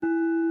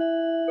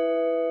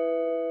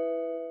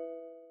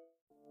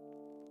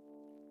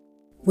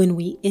When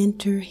we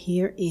enter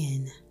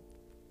herein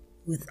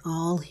with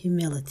all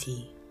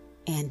humility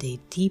and a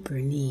deeper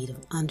need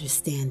of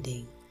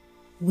understanding,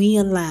 we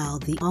allow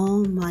the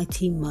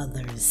Almighty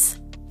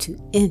Mothers to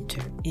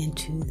enter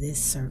into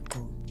this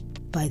circle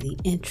by the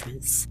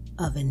entrance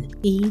of an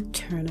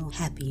eternal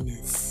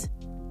happiness,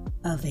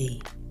 of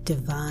a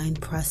divine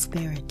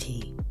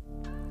prosperity,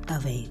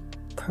 of a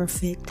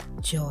perfect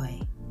joy,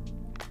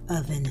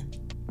 of an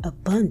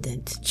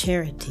abundant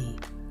charity,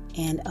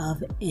 and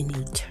of an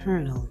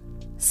eternal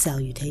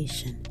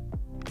salutation.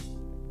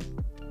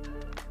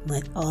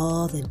 Let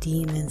all the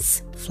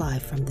demons fly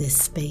from this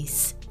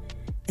space,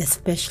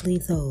 especially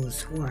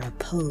those who are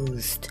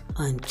opposed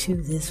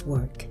unto this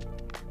work.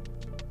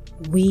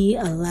 We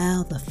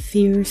allow the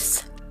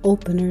fierce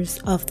openers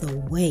of the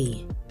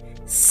way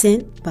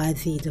sent by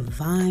the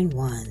divine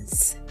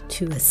ones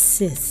to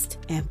assist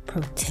and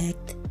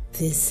protect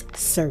this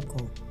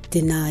circle,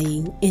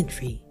 denying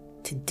entry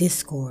to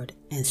discord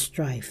and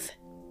strife.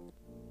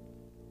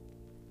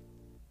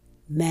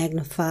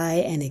 Magnify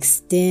and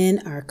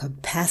extend our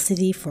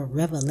capacity for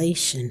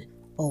revelation,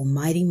 O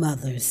mighty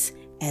mothers,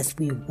 as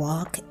we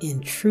walk in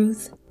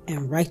truth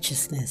and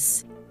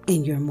righteousness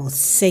in your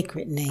most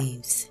sacred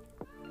names,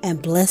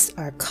 and bless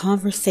our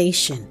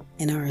conversation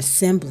and our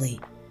assembly.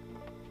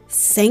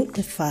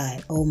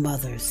 Sanctify, O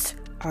mothers,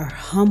 our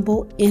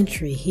humble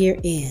entry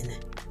herein.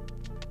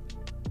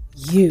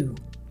 You,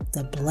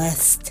 the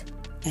blessed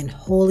and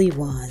holy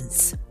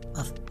ones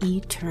of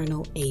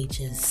eternal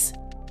ages.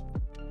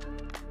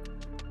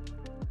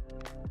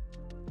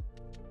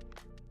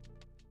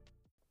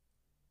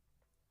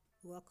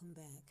 Welcome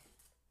back.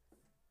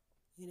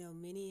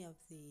 Many of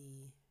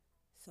the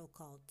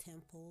so-called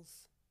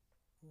temples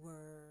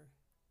were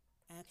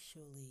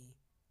actually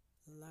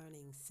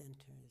learning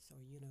centers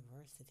or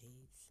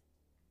universities.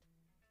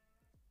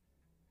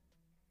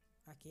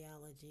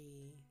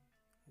 Archaeology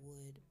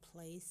would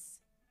place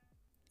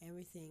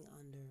everything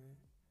under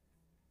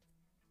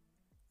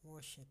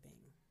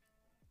worshiping.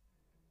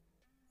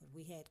 But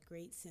we had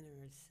great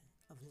centers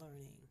of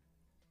learning.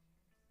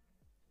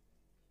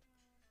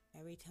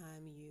 Every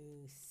time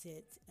you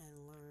sit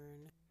and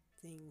learn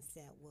things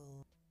that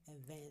will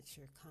advance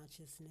your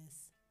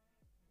consciousness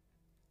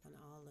on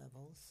all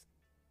levels,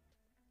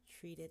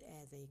 treat it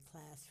as a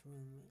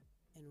classroom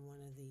in one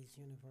of these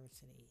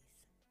universities.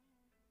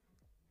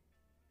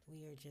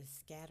 We are just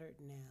scattered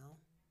now,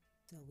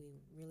 so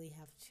we really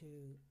have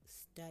to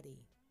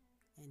study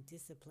and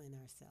discipline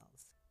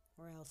ourselves,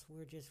 or else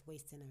we're just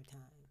wasting our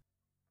time.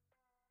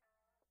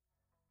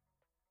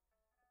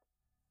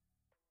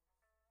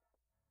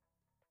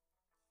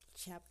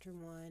 Chapter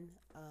 1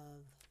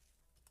 of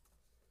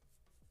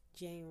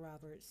Jane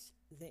Roberts'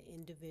 The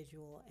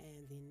Individual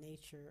and the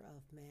Nature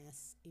of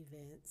Mass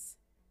Events,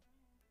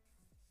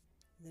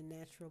 the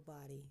Natural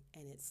Body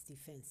and its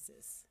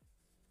Defenses.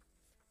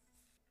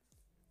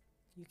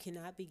 You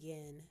cannot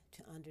begin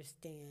to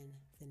understand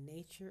the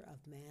nature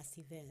of mass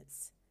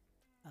events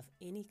of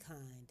any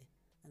kind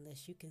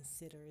unless you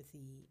consider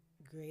the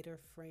greater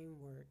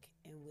framework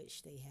in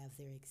which they have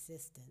their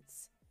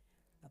existence.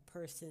 A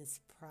person's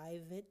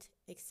private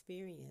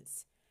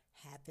experience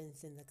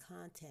happens in the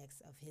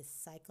context of his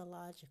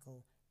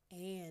psychological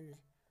and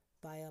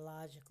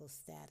biological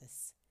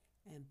status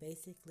and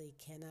basically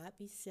cannot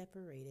be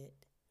separated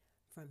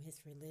from his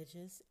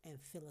religious and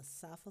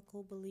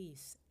philosophical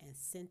beliefs and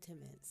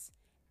sentiments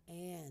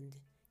and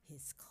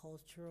his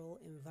cultural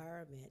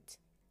environment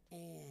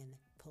and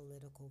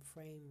political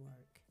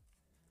framework.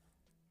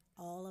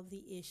 All of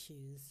the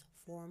issues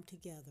form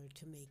together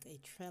to make a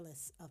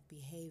trellis of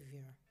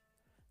behavior.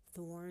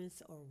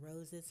 Thorns or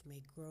roses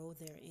may grow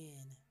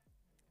therein.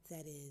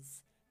 That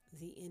is,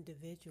 the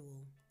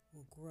individual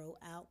will grow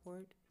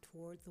outward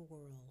toward the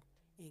world,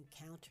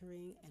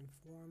 encountering and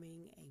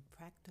forming a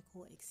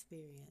practical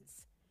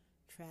experience,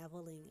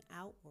 traveling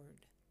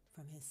outward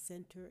from his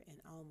center in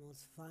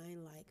almost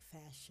vine-like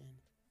fashion,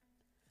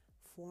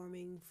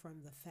 forming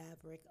from the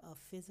fabric of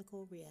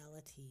physical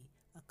reality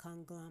a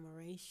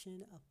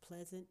conglomeration of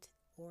pleasant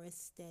or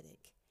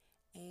aesthetic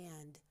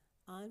and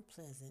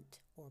unpleasant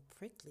or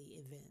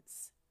prickly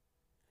events.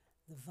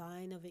 The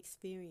vine of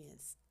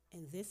experience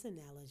in this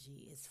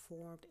analogy is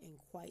formed in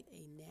quite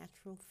a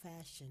natural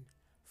fashion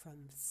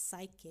from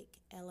psychic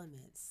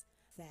elements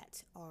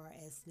that are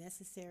as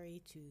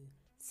necessary to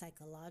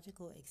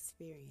psychological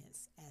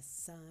experience as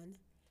sun,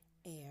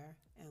 air,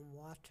 and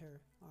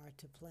water are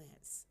to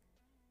plants.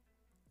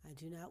 I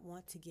do not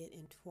want to get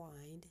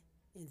entwined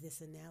in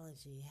this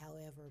analogy,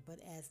 however, but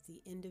as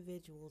the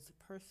individual's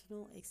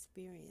personal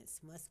experience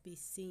must be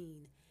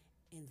seen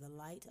in the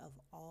light of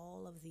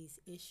all of these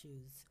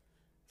issues,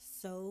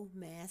 so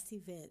mass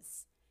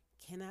events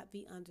cannot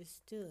be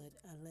understood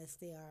unless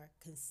they are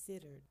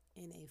considered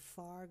in a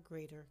far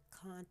greater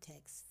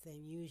context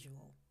than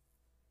usual.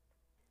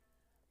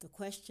 The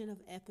question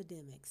of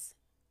epidemics,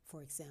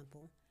 for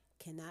example,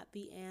 cannot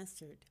be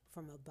answered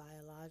from a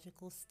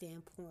biological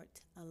standpoint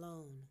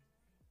alone.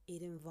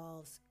 It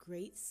involves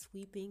great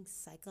sweeping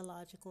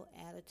psychological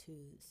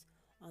attitudes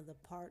on the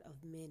part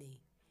of many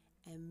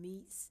and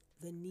meets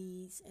the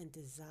needs and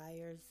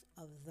desires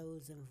of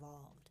those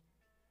involved.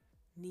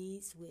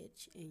 Needs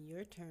which, in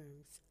your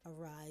terms,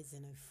 arise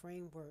in a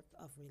framework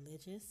of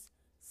religious,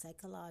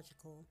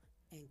 psychological,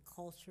 and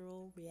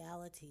cultural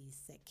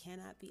realities that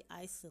cannot be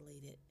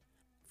isolated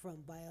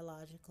from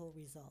biological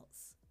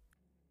results.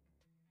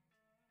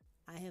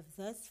 I have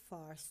thus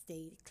far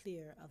stayed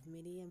clear of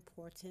many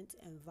important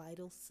and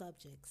vital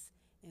subjects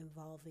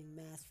involving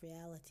mass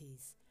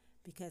realities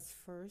because,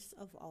 first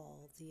of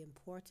all, the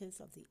importance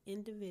of the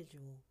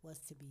individual was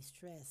to be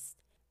stressed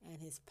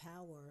and his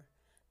power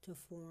to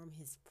form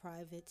his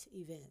private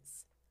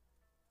events.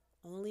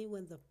 Only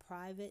when the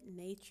private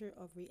nature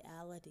of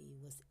reality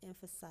was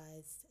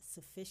emphasized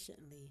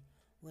sufficiently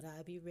would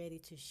I be ready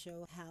to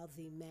show how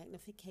the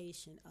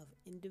magnification of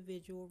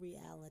individual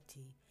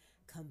reality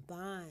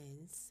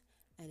combines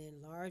and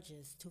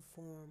enlarges to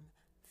form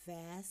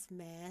vast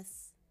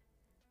mass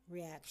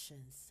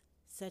reactions,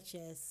 such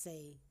as,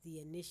 say, the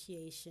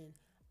initiation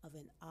of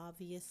an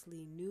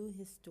obviously new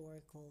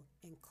historical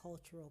and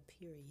cultural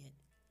period,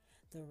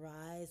 the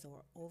rise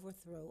or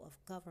overthrow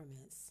of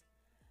governments,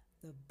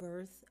 the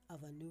birth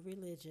of a new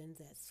religion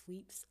that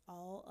sweeps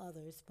all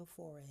others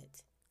before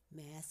it,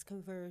 mass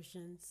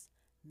conversions,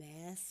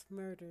 mass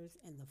murders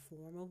in the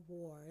form of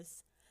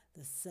wars,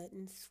 the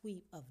sudden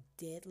sweep of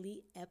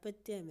deadly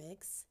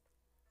epidemics,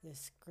 the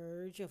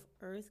scourge of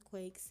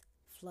earthquakes,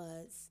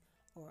 floods,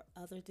 or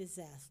other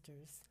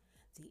disasters,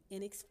 the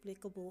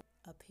inexplicable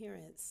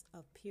appearance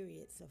of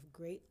periods of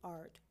great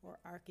art or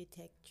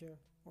architecture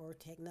or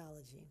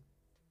technology.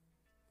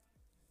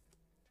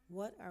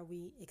 What are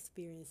we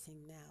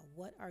experiencing now?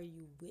 What are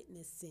you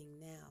witnessing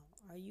now?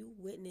 Are you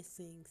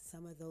witnessing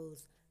some of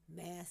those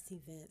mass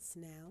events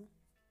now?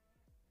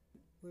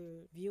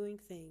 We're viewing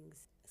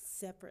things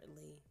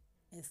separately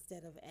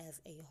instead of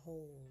as a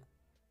whole.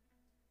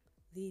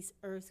 These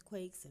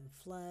earthquakes and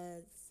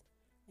floods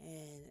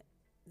and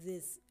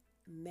this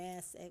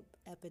mass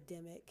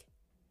epidemic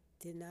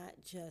did not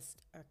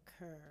just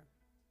occur.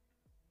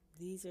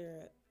 These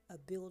are a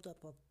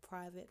buildup of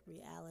private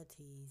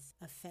realities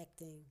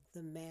affecting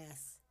the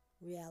mass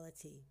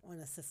reality on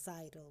a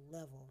societal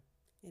level.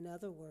 In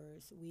other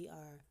words, we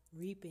are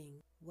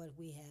reaping what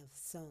we have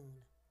sown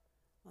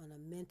on a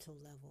mental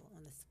level,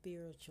 on a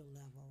spiritual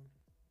level,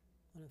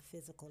 on a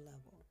physical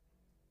level.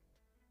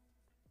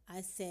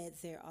 I said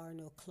there are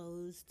no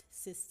closed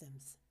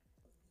systems.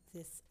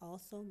 This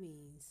also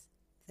means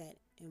that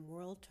in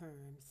world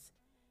terms,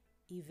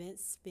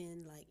 events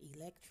spin like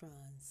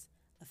electrons,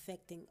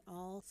 affecting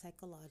all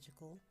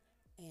psychological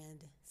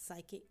and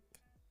psychic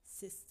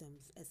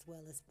systems as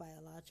well as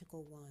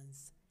biological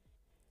ones.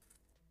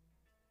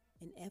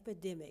 An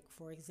epidemic,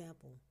 for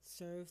example,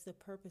 serves the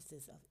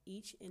purposes of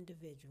each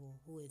individual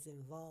who is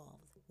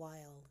involved,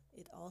 while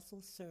it also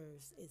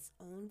serves its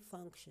own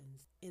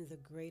functions in the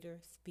greater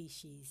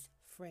species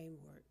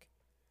framework.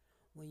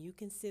 When you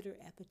consider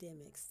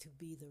epidemics to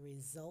be the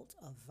result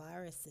of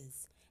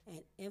viruses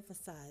and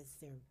emphasize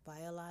their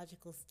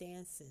biological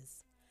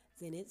stances,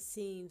 then it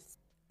seems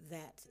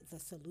that the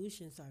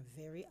solutions are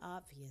very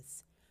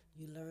obvious.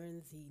 You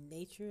learn the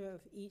nature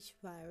of each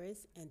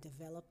virus and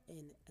develop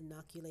an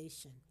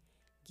inoculation,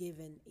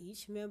 giving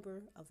each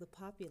member of the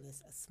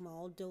populace a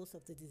small dose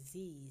of the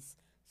disease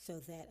so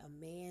that a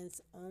man's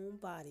own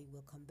body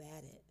will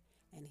combat it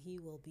and he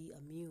will be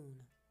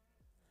immune.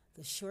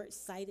 The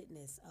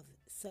short-sightedness of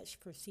such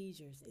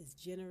procedures is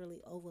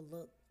generally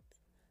overlooked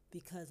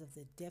because of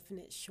the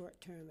definite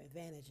short-term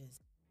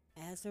advantages.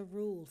 As a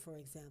rule, for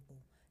example,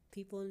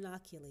 people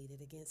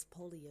inoculated against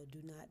polio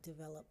do not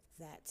develop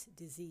that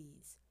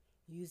disease.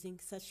 Using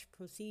such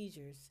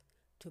procedures,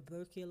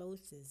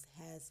 tuberculosis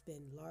has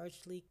been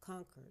largely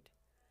conquered.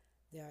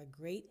 There are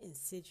great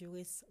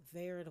insidious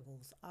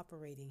variables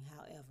operating,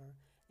 however,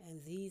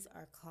 and these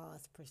are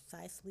caused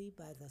precisely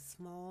by the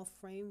small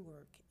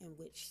framework in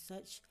which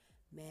such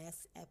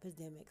mass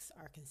epidemics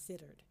are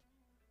considered.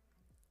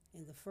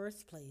 In the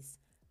first place,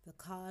 the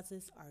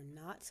causes are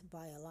not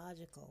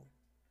biological.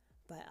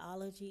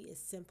 Biology is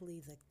simply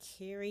the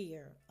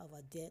carrier of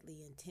a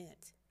deadly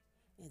intent.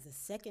 In the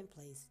second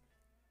place,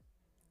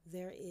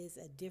 there is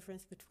a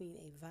difference between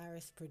a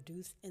virus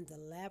produced in the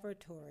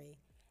laboratory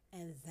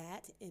and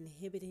that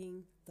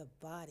inhibiting the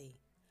body,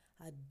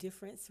 a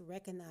difference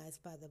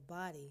recognized by the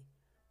body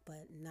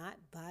but not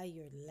by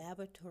your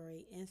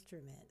laboratory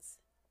instruments.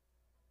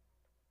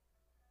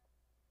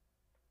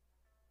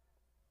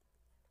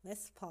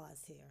 Let's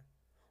pause here.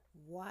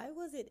 Why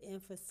was it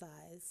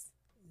emphasized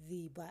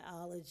the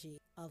biology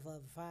of a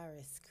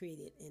virus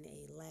created in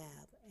a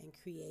lab and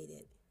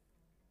created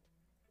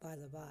by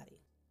the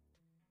body?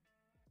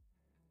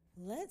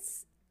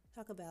 Let's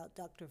talk about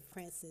Dr.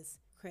 Frances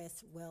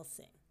Cress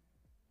Welsing.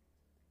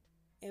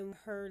 In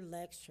her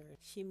lecture,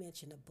 she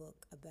mentioned a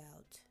book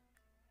about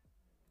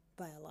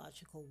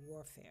biological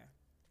warfare,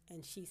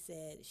 and she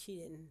said she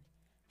didn't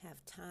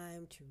have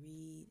time to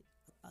read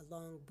a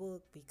long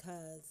book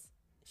because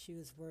she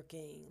was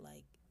working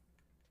like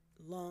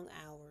long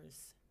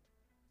hours,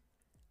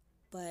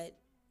 but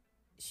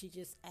she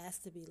just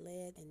asked to be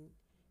led, and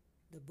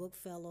The book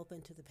fell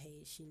open to the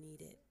page she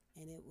needed,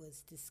 and it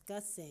was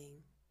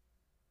discussing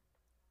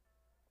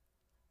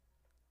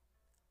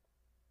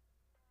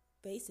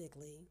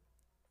basically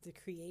the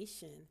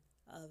creation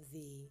of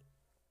the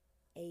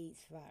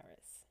AIDS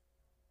virus.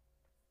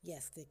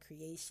 Yes, the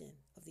creation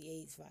of the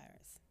AIDS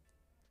virus.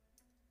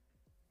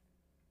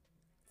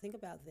 Think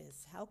about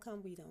this. How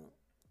come we don't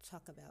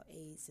talk about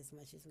AIDS as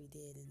much as we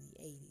did in the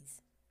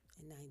 80s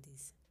and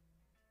 90s?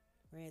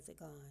 Where has it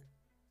gone?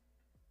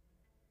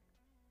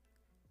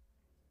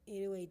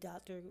 Anyway,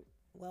 Dr.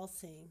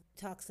 Welsing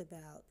talks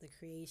about the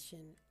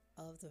creation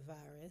of the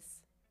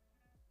virus,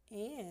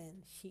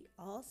 and she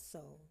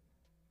also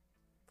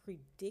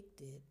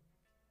predicted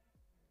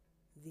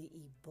the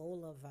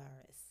Ebola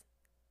virus.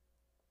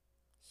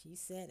 She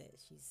said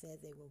it. She said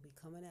they will be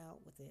coming out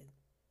with a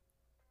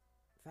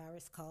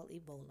virus called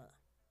Ebola.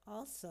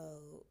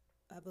 Also,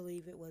 I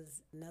believe it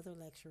was another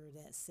lecturer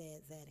that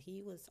said that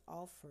he was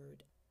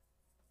offered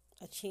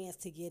a chance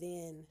to get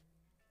in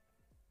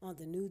on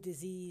the new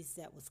disease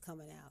that was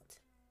coming out.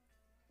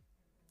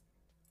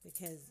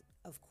 Because,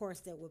 of course,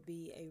 there would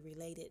be a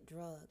related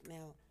drug.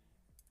 Now,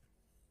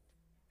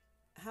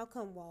 how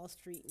come Wall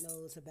Street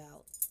knows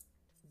about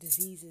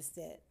diseases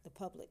that the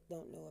public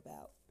don't know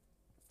about?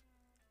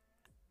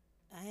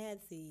 I had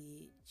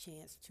the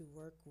chance to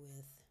work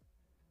with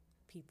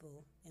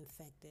people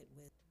infected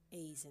with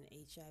AIDS and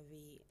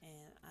HIV,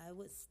 and I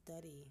would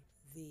study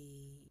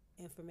the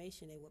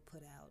information they would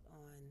put out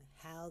on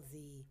how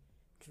the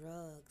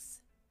drugs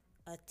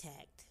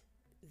attacked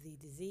the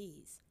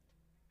disease.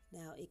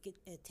 Now, it could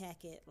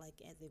attack it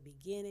like at the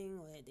beginning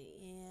or at the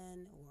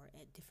end or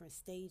at different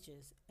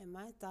stages. And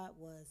my thought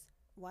was,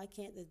 why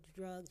can't the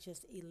drug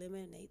just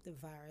eliminate the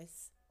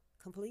virus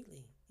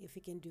completely? If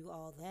it can do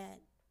all that,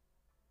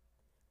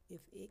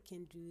 if it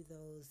can do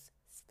those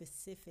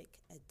specific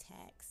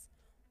attacks,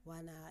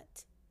 why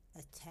not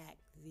attack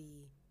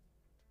the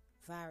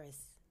virus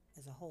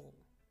as a whole?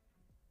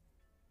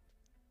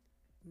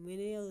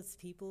 Many of those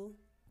people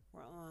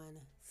were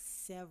on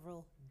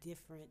several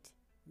different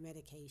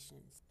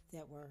medications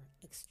that were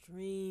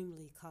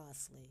extremely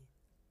costly.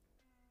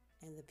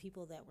 And the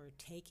people that were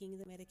taking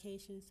the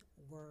medications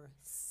were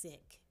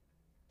sick,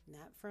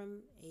 not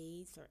from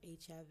AIDS or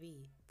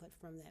HIV, but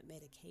from that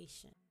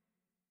medication.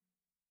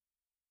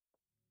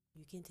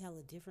 You can tell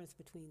the difference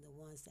between the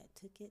ones that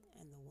took it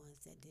and the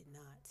ones that did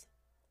not.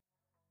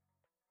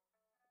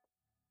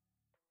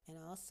 And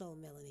also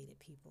melanated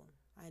people.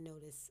 I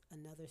noticed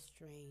another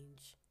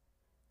strange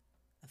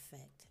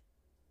effect.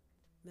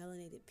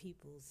 Melanated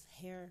people's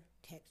hair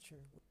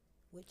texture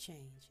would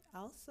change. I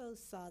also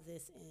saw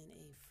this in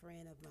a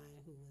friend of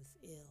mine who was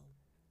ill.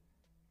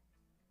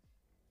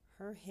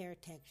 Her hair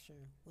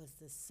texture was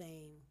the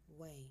same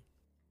way.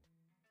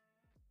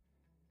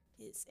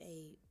 It's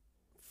a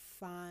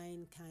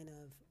fine kind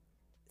of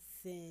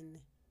thin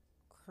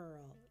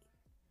curl.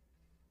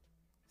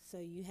 So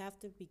you have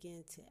to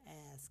begin to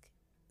ask,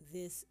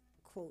 this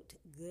quote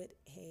good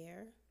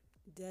hair,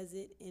 does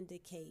it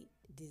indicate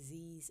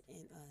disease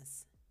in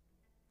us?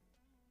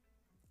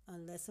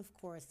 Unless, of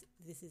course,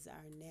 this is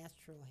our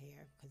natural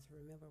hair, because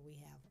remember, we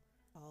have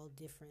all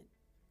different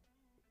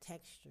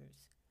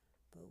textures.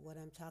 But what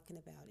I'm talking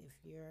about, if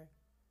you're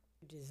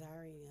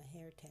desiring a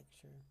hair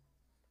texture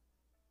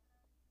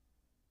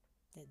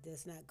that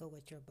does not go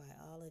with your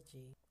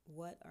biology,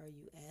 what are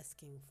you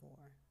asking for?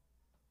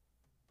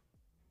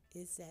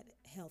 Is that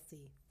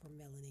healthy for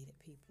melanated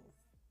people?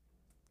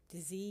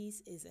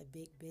 Disease is a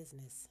big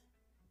business,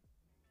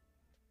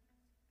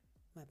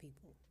 my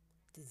people.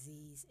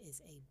 Disease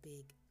is a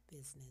big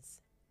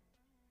business.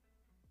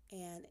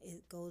 And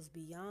it goes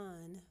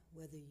beyond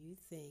whether you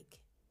think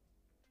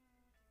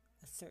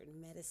a certain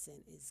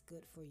medicine is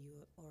good for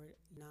you or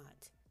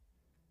not.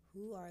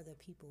 Who are the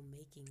people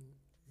making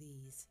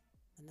these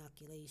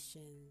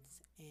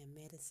inoculations and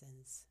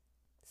medicines,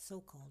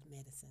 so-called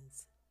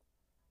medicines?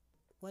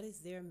 What is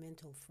their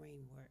mental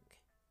framework?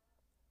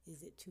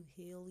 Is it to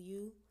heal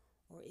you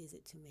or is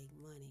it to make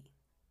money?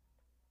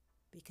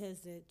 Because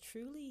the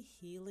truly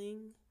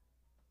healing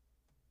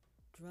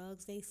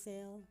drugs they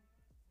sell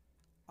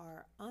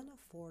are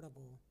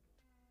unaffordable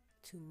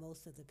to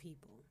most of the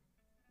people.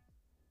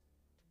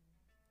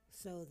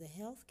 So the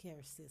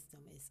healthcare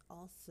system is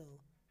also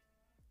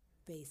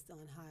based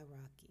on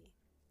hierarchy.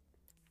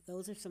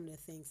 Those are some of the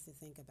things to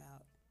think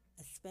about,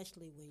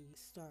 especially when you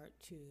start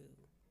to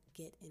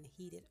get in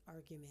heated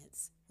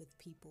arguments with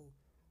people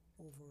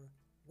over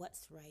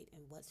what's right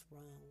and what's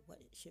wrong, what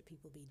should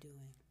people be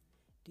doing.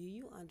 Do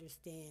you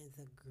understand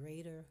the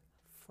greater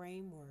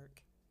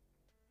framework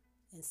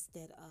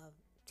instead of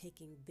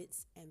taking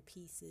bits and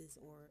pieces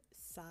or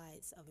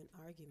sides of an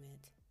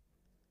argument?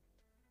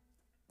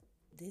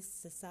 This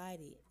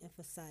society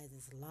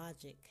emphasizes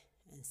logic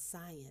and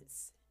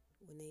science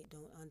when they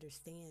don't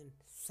understand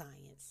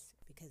science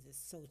because it's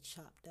so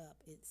chopped up.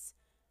 It's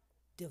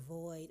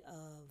devoid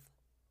of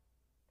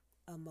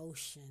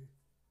emotion,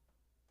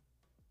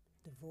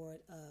 devoid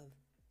of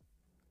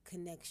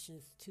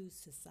connections to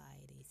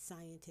society.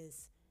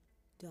 Scientists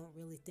don't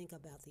really think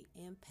about the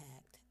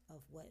impact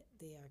of what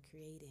they are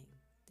creating.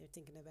 They're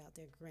thinking about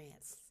their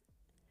grants,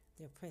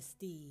 their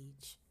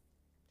prestige.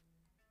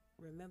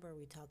 Remember,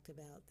 we talked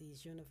about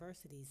these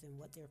universities and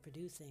what they're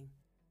producing.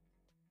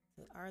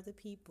 So, are the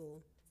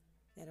people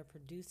that are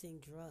producing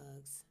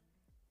drugs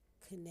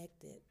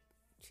connected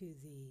to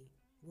the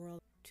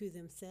world, to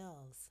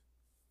themselves?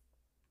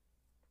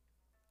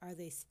 Are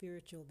they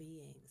spiritual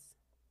beings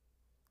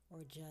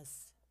or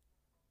just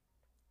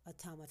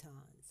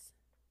automatons?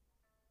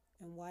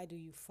 And why do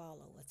you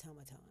follow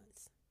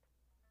automatons?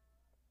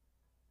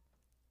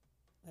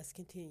 Let's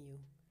continue.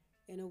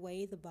 In a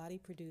way, the body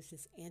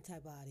produces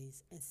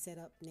antibodies and set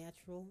up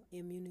natural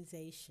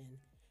immunization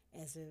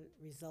as a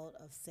result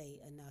of, say,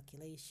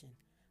 inoculation.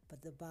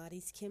 But the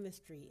body's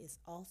chemistry is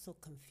also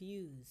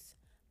confused,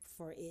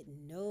 for it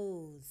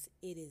knows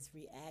it is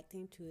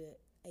reacting to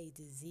a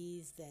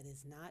disease that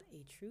is not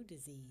a true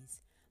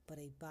disease, but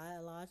a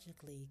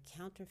biologically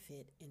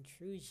counterfeit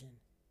intrusion.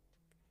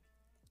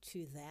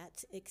 To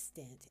that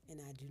extent, and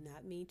I do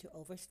not mean to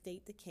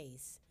overstate the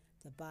case,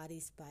 the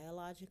body's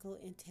biological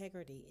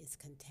integrity is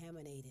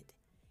contaminated.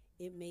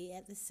 It may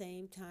at the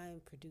same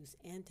time produce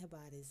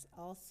antibodies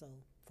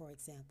also, for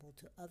example,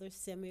 to other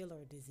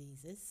similar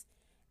diseases,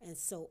 and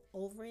so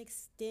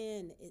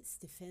overextend its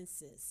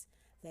defenses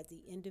that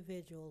the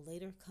individual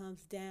later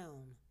comes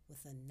down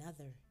with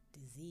another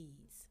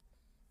disease.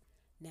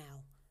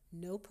 Now,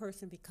 no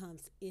person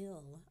becomes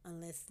ill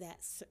unless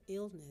that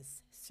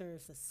illness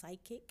serves a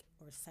psychic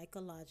or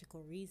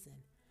psychological reason.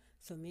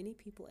 So many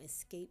people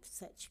escape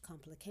such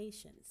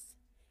complications.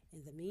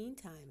 In the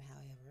meantime,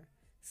 however,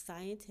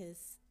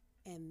 scientists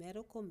and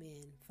medical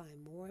men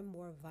find more and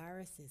more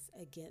viruses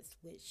against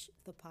which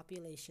the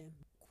population,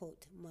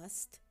 quote,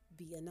 must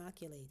be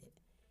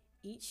inoculated.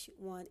 Each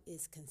one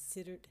is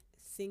considered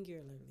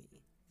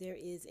singularly. There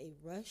is a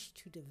rush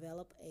to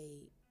develop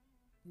a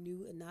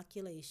new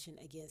inoculation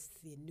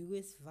against the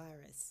newest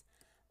virus.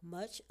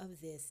 Much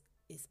of this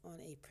is on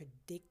a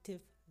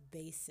predictive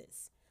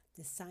basis.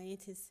 The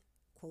scientists,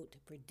 quote,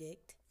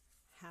 predict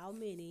how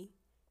many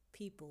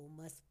people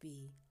must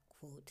be,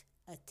 quote,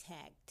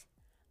 attacked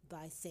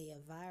by, say,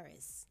 a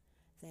virus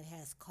that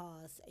has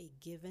caused a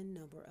given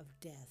number of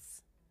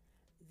deaths.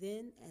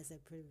 Then, as a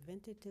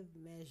preventative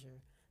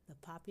measure, the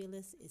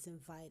populace is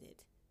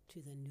invited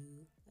to the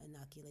new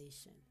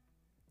inoculation.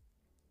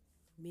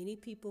 Many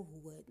people who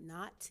would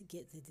not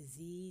get the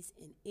disease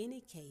in any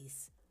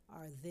case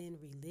are then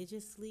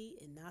religiously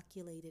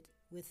inoculated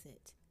with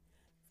it.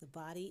 The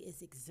body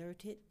is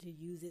exerted to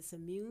use its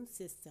immune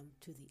system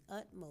to the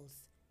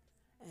utmost,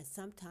 and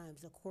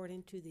sometimes,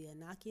 according to the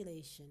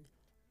inoculation,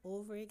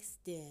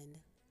 overextend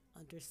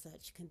under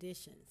such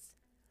conditions.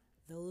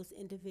 Those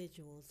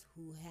individuals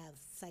who have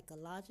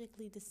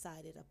psychologically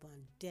decided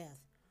upon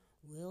death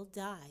will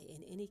die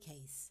in any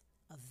case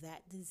of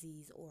that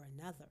disease or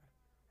another,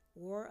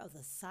 or of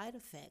the side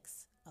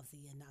effects of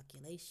the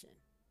inoculation.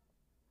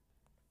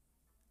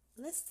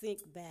 Let's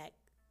think back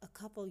a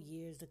couple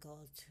years ago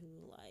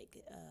to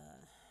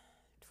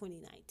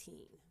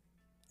 2019,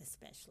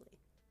 especially.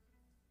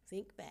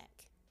 Think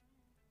back.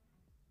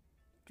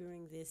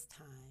 During this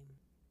time,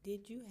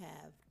 did you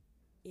have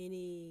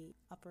any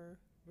upper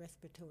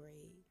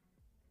respiratory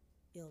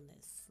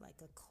illness,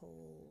 like a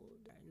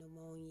cold or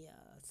pneumonia,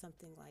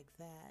 something like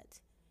that,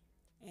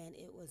 and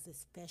it was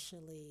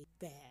especially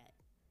bad,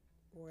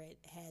 or it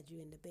had you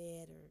in the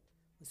bed or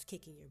was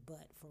kicking your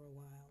butt for a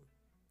while?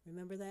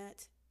 Remember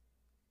that?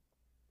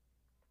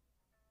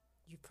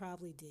 You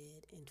probably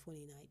did in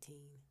 2019.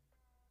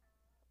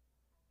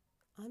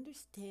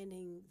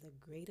 Understanding the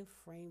greater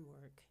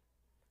framework,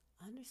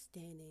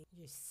 understanding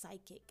your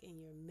psychic and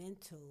your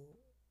mental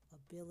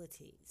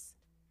abilities,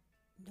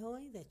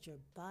 knowing that your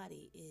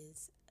body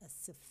is a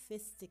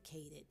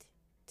sophisticated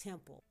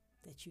temple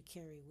that you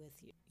carry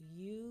with you,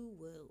 you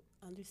will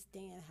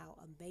understand how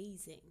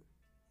amazing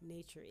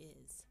nature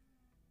is.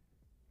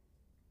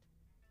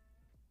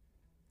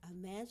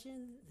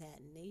 Imagine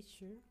that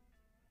nature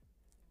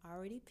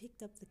already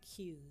picked up the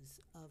cues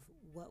of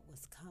what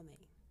was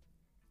coming,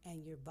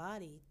 and your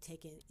body,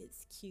 taking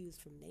its cues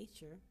from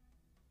nature,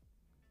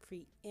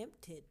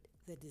 preempted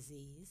the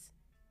disease.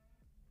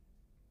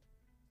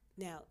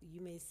 Now,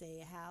 you may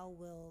say, how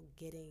will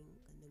getting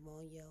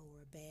pneumonia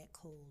or a bad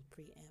cold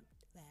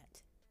preempt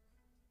that?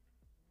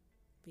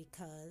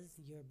 Because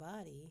your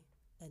body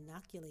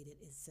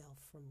inoculated itself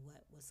from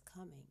what was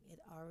coming. It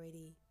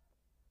already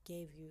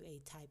gave you a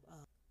type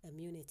of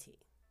immunity.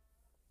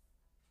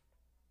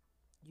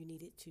 You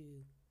needed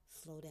to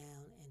slow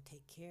down and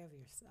take care of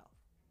yourself.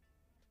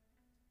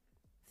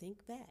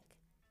 Think back.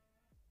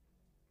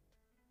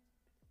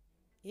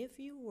 If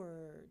you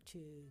were to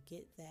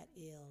get that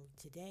ill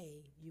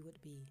today, you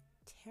would be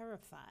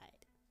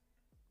terrified.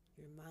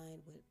 Your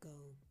mind would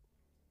go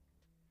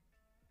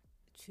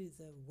to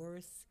the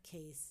worst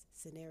case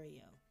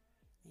scenario,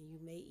 and you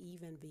may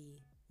even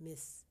be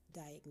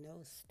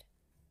misdiagnosed.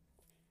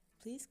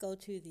 Please go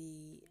to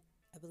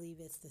I believe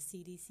it's the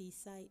CDC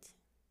site,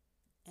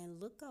 and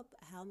look up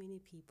how many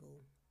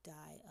people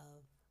die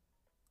of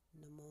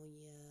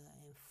pneumonia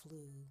and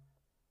flu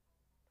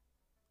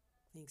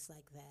things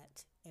like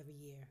that every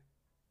year.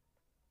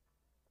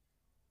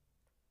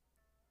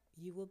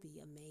 You will be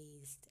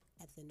amazed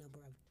at the number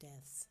of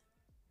deaths.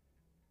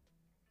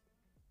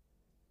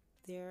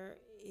 There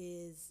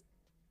is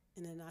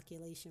an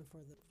inoculation for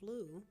the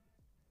flu,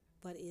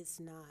 but it's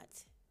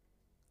not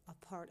a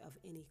part of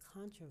any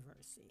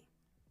controversy.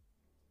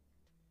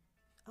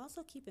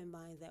 Also, keep in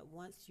mind that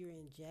once you're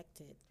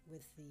injected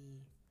with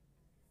the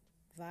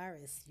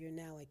virus, you're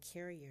now a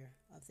carrier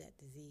of that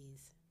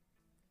disease.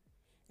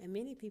 And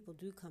many people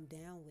do come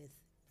down with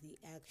the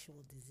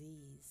actual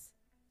disease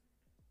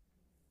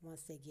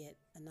once they get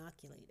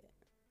inoculated.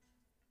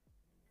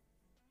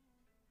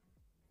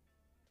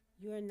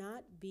 You are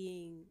not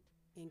being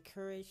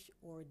encouraged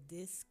or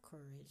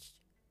discouraged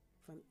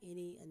from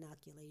any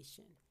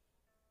inoculation.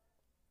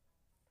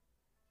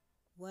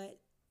 What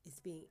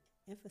is being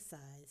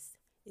emphasized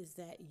is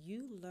that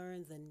you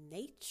learn the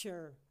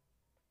nature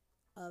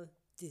of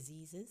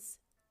diseases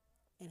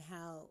and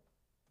how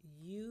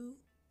you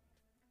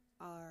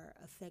are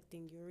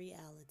affecting your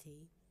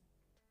reality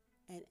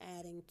and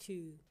adding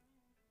to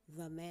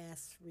the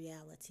mass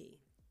reality.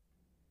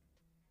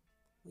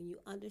 When you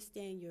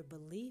understand your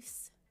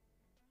beliefs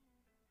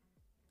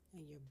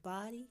and your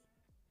body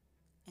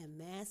and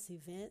mass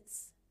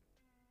events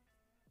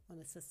on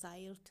a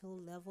societal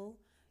level,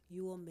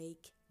 you will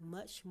make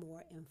much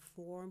more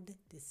informed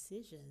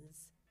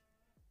decisions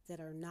that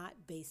are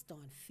not based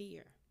on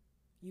fear.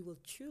 You will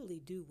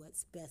truly do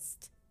what's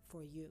best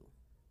for you.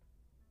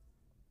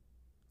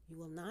 You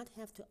will not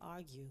have to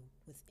argue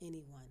with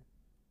anyone.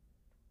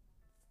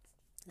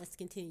 Let's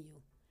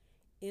continue.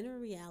 Inner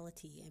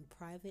reality and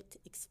private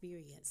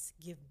experience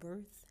give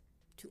birth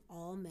to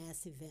all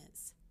mass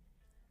events.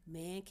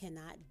 Man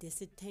cannot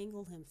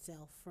disentangle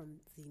himself from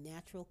the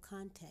natural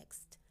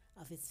context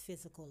of his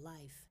physical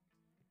life.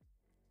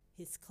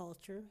 His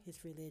culture,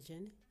 his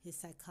religion, his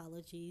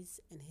psychologies,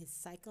 and his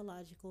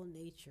psychological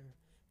nature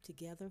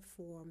together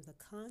form the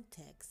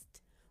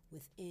context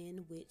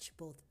within which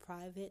both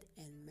private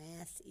and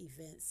mass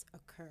events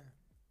occur.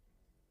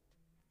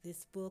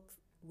 This book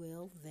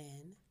will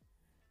then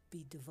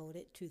be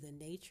devoted to the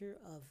nature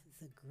of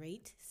the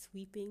great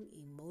sweeping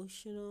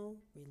emotional,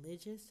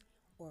 religious,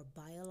 or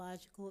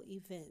biological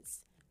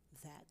events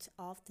that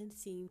often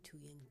seem to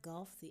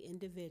engulf the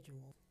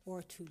individual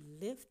or to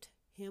lift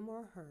him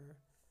or her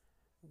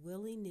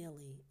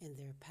willy-nilly in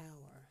their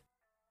power.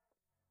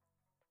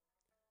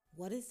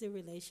 What is the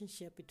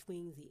relationship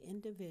between the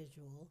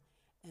individual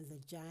and the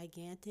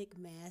gigantic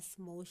mass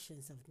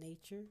motions of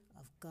nature,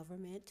 of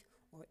government,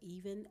 or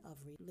even of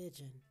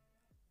religion?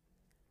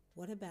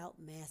 What about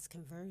mass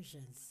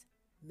conversions,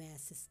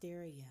 mass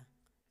hysteria,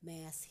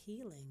 mass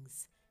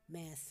healings,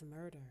 mass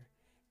murder,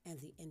 and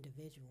the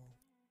individual?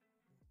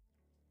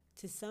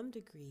 To some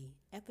degree,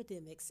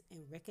 epidemics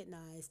and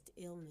recognized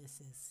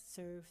illnesses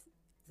serve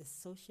the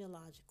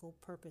sociological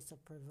purpose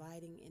of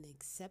providing an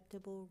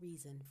acceptable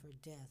reason for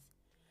death,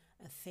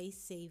 a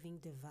face-saving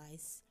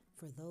device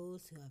for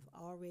those who have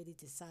already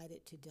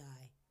decided to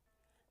die.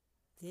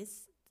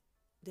 This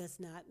does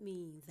not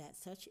mean that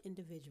such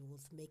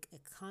individuals make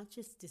a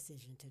conscious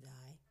decision to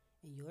die,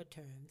 in your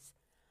terms,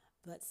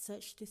 but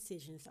such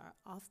decisions are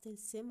often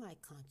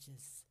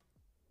semi-conscious.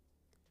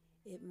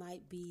 It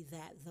might be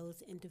that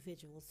those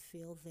individuals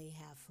feel they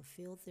have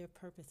fulfilled their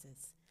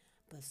purposes,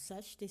 but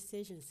such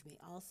decisions may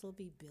also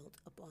be built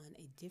upon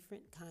a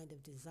different kind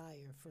of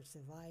desire for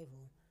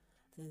survival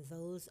than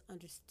those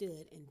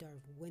understood in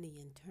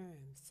Darwinian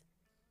terms.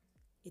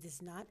 It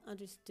is not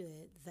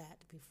understood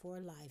that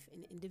before life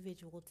an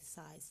individual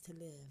decides to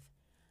live.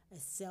 A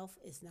self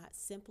is not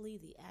simply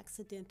the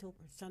accidental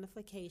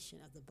personification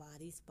of the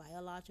body's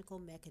biological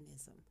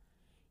mechanism.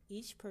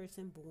 Each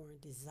person born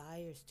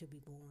desires to be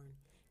born.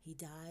 He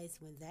dies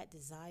when that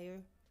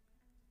desire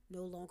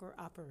no longer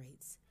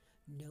operates.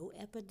 No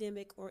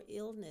epidemic or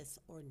illness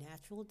or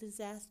natural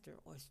disaster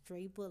or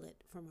stray bullet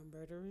from a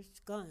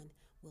murderer's gun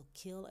will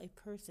kill a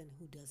person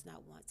who does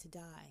not want to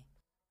die.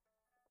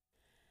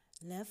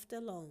 Left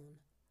alone,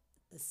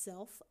 the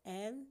self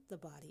and the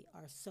body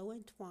are so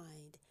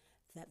entwined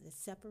that the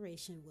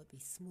separation would be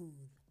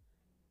smooth.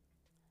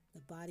 The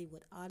body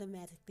would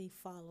automatically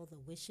follow the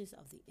wishes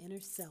of the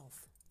inner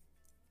self.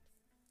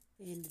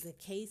 In the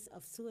case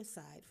of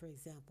suicide, for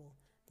example,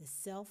 the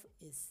self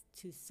is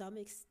to some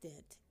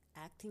extent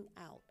acting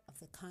out of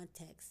the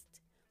context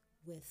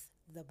with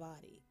the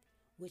body,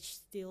 which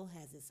still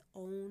has its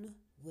own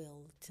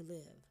will to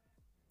live.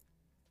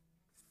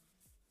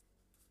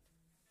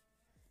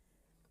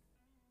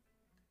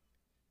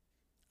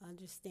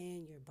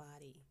 Understand your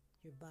body.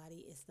 Your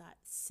body is not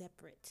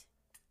separate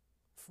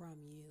from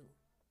you.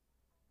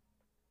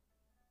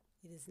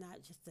 It is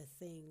not just a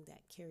thing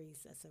that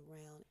carries us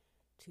around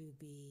to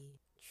be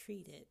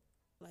treated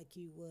like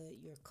you would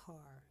your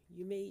car.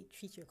 You may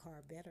treat your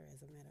car better,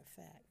 as a matter of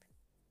fact.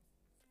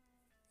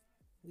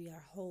 We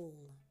are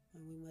whole,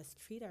 and we must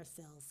treat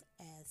ourselves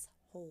as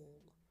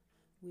whole.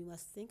 We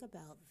must think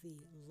about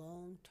the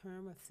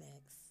long-term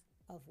effects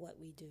of what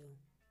we do.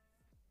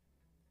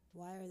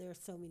 Why are there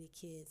so many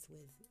kids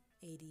with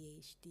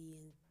ADHD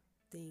and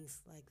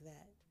things like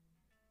that?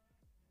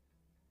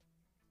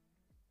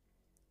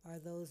 Are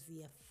those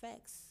the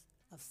effects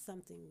of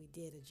something we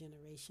did a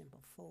generation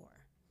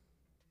before?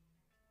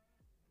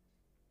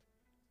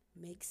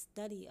 Make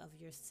study of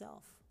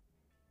yourself.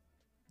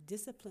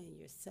 Discipline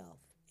yourself,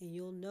 and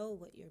you'll know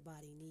what your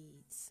body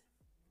needs.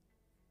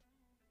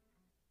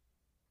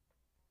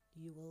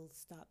 You will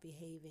stop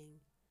behaving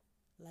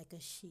like a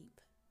sheep,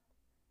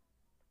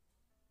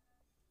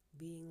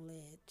 being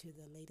led to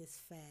the latest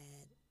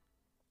fad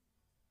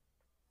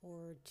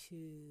or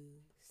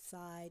to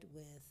side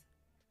with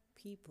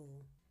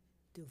people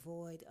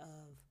devoid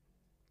of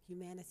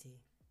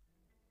humanity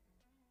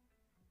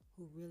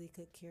who really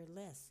could care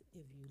less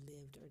if you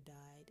lived or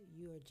died.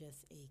 You are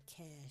just a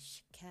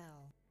cash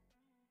cow.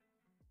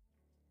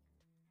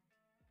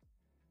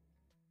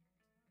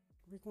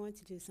 We're going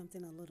to do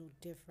something a little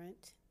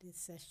different this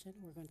session.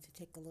 We're going to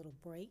take a little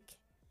break,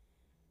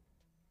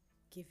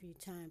 give you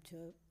time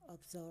to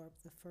absorb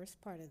the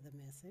first part of the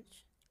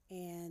message,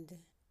 and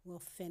we'll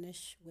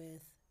finish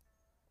with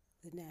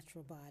the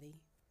natural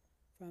body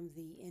from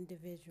the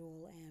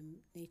individual and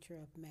nature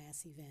of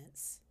mass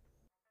events.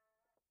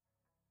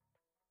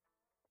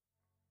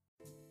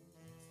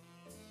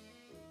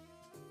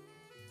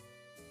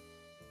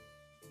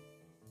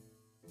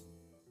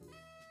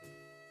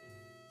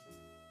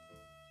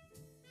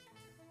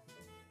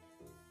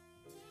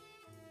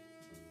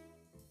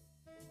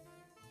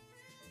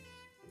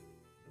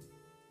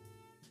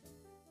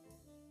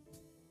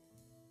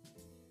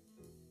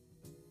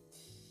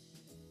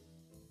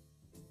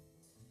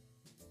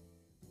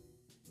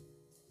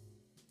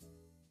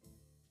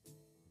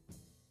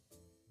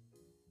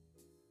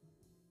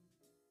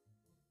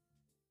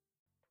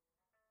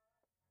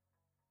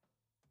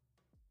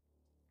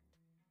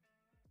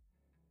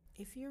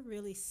 If you're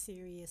really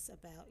serious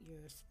about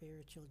your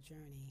spiritual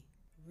journey,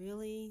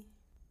 really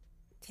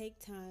take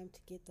time to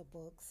get the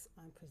books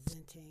I'm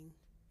presenting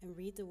and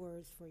read the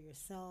words for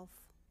yourself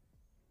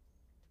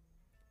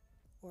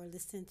or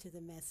listen to the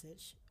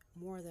message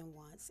more than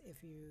once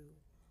if you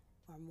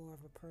are more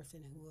of a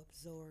person who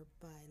absorbs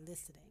by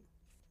listening.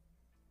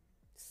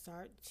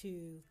 Start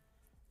to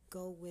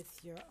go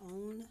with your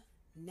own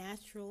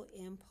natural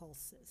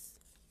impulses.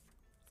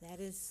 That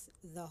is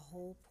the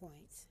whole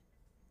point.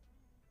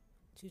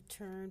 To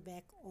turn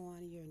back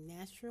on your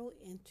natural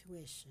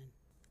intuition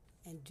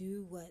and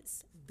do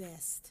what's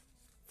best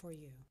for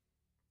you.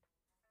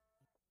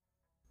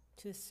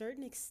 To a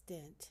certain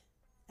extent,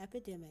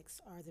 epidemics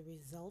are the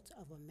result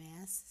of a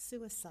mass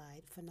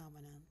suicide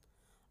phenomenon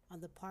on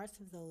the parts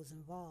of those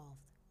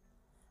involved.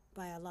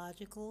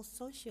 Biological,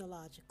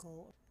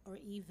 sociological, or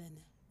even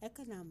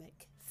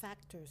economic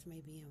factors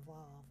may be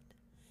involved,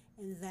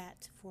 and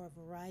that for a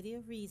variety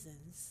of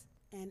reasons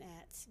and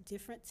at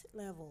different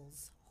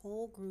levels,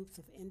 whole groups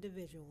of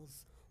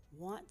individuals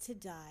want to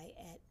die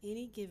at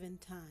any given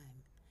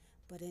time,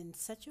 but in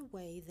such a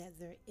way that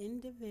their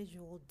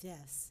individual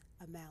deaths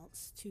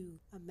amounts to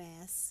a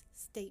mass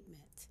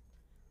statement.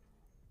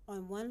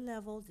 On one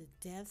level, the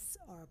deaths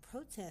are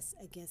protests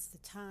against the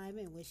time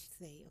in which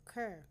they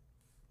occur.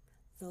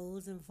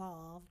 Those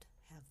involved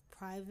have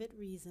private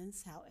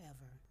reasons,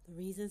 however. The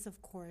reasons,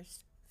 of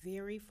course,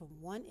 vary from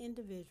one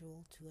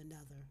individual to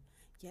another,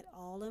 yet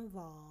all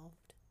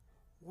involved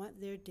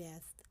want their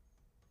death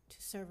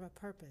to serve a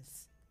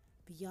purpose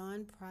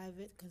beyond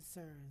private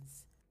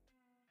concerns.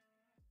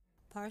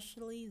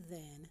 Partially,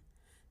 then,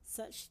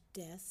 such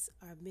deaths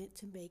are meant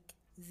to make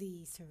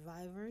the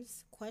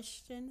survivors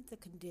question the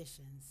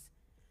conditions,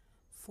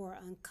 for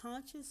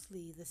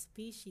unconsciously the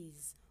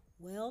species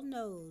well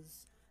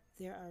knows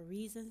there are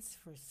reasons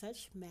for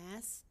such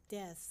mass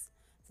deaths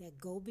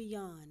that go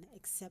beyond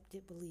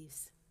accepted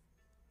beliefs.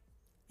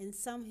 In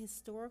some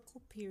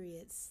historical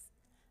periods,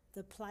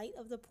 the plight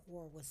of the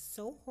poor was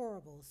so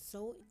horrible,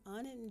 so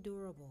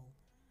unendurable,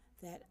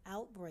 that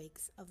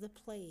outbreaks of the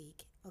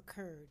plague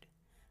occurred,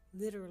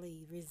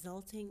 literally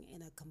resulting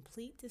in a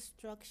complete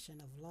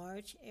destruction of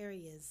large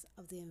areas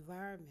of the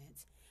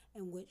environment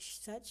in which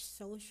such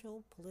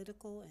social,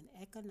 political, and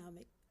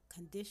economic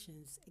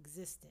conditions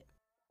existed.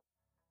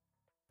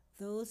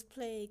 Those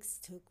plagues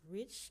took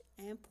rich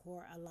and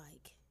poor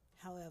alike,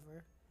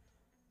 however,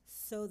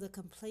 so the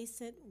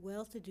complacent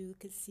well-to-do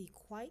could see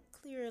quite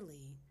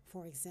clearly,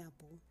 for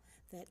example,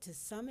 that to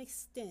some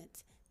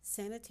extent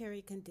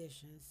sanitary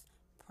conditions,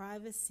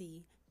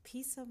 privacy,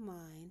 peace of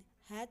mind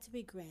had to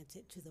be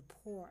granted to the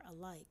poor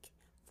alike,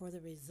 for the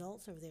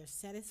results of their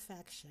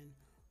satisfaction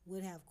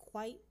would have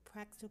quite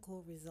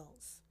practical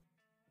results.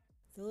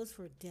 Those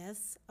were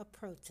deaths of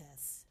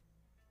protest.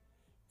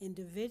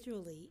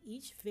 Individually,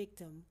 each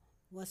victim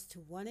was to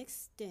one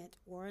extent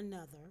or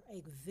another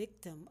a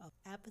victim of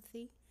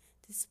apathy,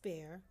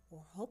 despair,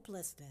 or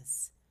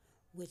hopelessness,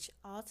 which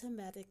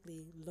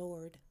automatically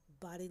lowered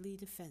bodily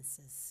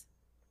defenses.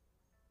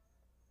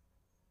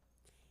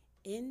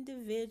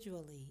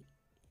 Individually,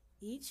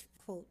 each,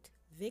 quote,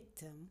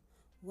 victim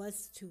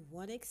was to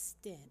one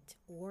extent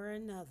or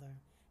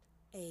another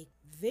a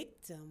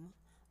victim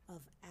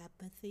of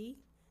apathy,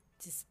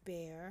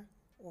 despair,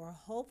 or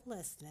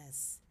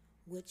hopelessness,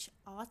 which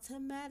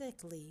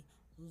automatically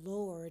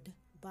lowered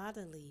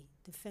bodily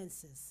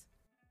defenses.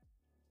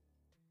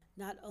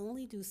 Not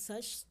only do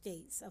such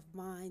states of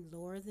mind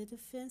lower the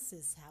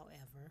defenses,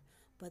 however,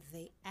 but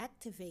they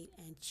activate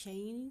and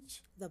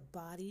change the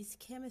body's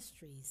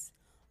chemistries,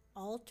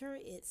 alter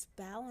its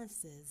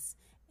balances,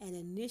 and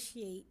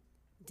initiate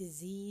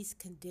disease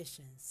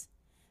conditions.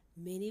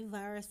 Many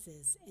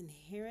viruses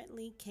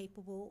inherently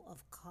capable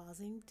of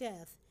causing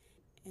death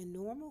in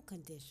normal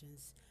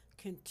conditions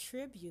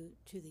contribute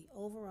to the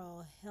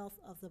overall health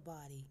of the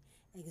body,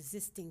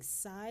 existing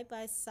side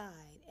by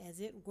side, as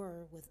it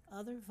were, with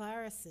other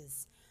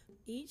viruses,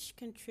 each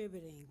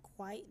contributing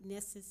quite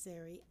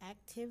necessary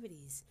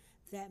activities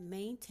that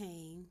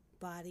maintain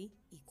body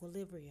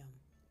equilibrium.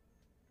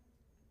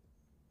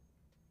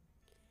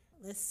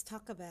 Let's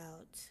talk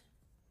about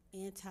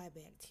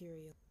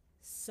antibacterial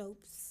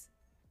soaps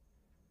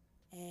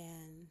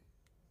and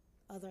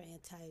other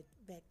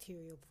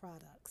antibacterial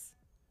products.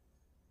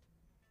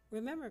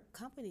 Remember,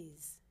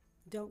 companies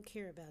don't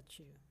care about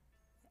you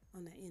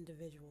on an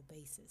individual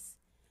basis.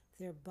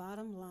 Their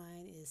bottom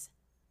line is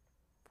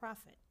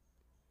profit.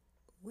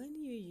 When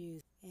you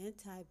use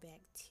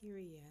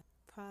antibacterial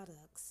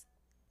products,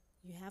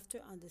 you have to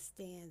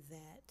understand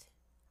that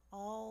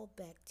all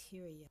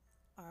bacteria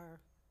are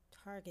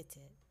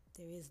targeted.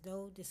 There is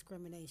no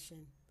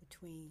discrimination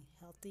between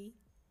healthy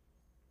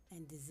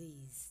and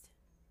diseased.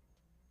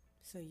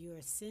 So you're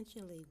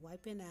essentially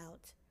wiping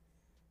out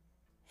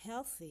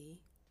healthy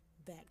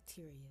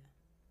bacteria.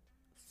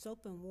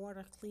 Soap and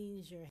water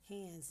cleans your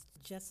hands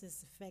just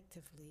as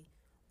effectively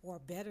or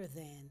better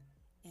than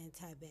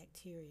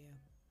antibacterial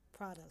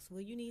products.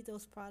 Will you need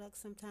those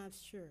products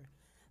sometimes? Sure.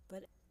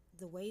 But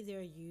the way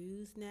they're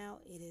used now,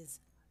 it is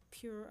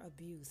pure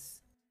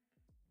abuse.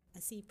 I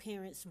see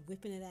parents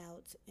whipping it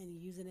out and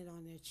using it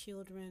on their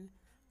children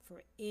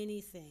for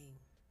anything.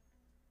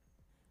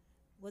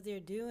 What they're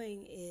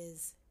doing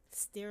is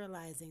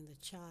sterilizing the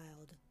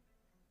child,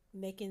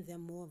 making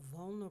them more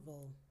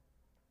vulnerable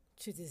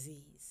to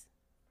disease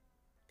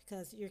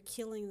because you're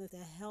killing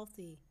the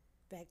healthy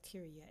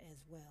bacteria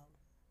as well.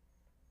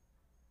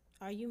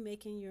 Are you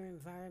making your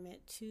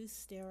environment too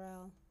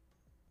sterile?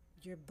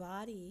 Your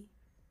body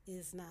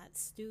is not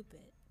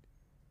stupid.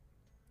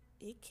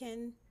 It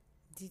can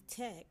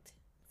detect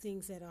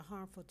things that are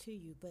harmful to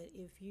you, but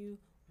if you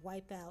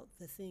wipe out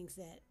the things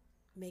that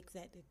make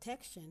that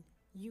detection,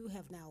 you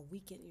have now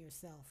weakened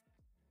yourself.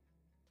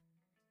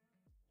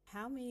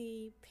 How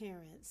many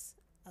parents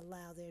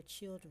allow their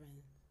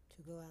children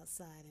to go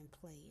outside and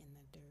play in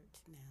the dirt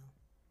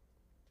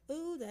now?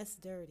 Ooh, that's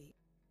dirty.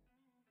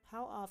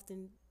 How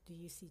often do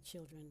you see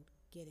children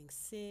getting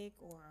sick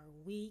or are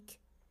weak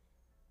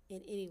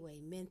in any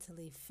way,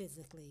 mentally,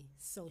 physically,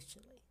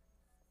 socially?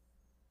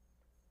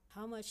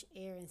 How much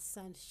air and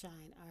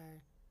sunshine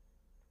are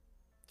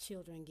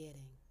children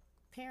getting?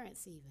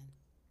 Parents, even.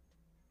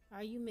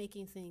 Are you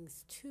making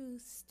things too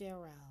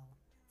sterile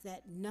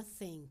that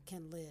nothing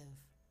can live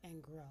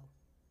and grow?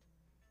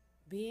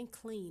 Being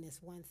clean is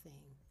one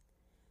thing.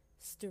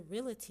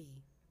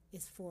 Sterility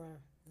is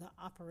for the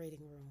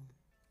operating room.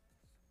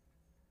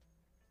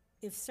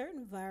 If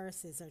certain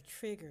viruses are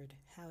triggered,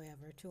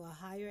 however, to a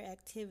higher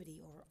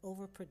activity or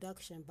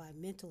overproduction by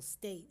mental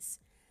states,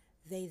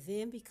 they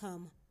then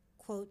become,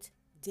 quote,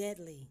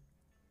 deadly.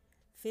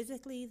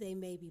 Physically, they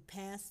may be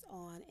passed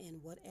on in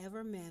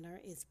whatever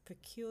manner is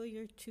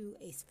peculiar to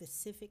a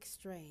specific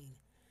strain.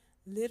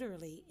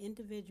 Literally,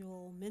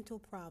 individual mental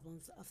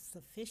problems of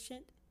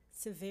sufficient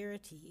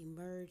severity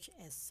emerge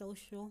as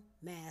social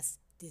mass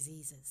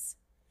diseases.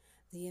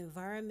 The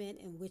environment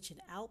in which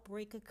an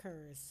outbreak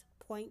occurs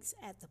points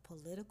at the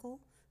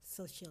political,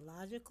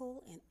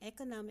 sociological, and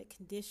economic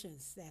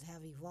conditions that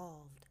have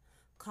evolved,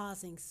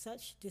 causing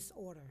such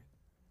disorder.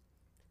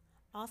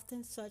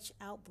 Often such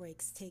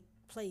outbreaks take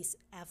place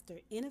after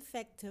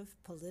ineffective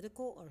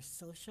political or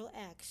social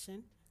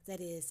action,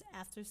 that is,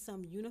 after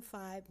some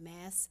unified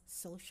mass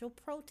social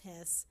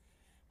protest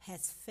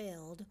has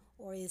failed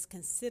or is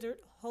considered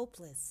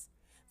hopeless.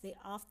 They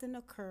often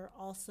occur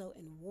also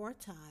in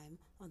wartime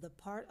on the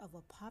part of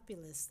a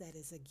populace that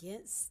is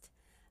against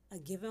a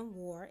given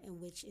war in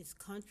which its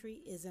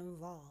country is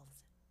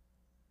involved.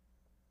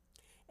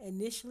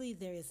 Initially,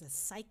 there is a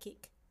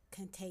psychic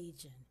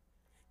contagion.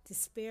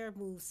 Despair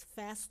moves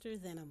faster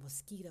than a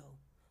mosquito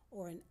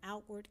or an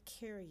outward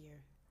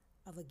carrier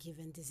of a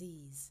given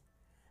disease.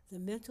 The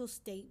mental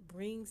state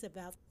brings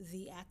about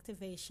the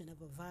activation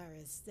of a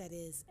virus that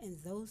is, in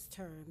those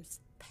terms,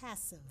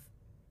 passive.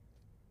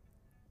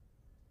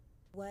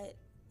 What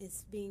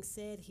is being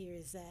said here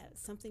is that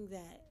something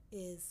that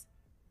is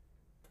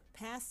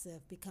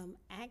passive become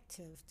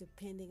active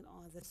depending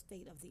on the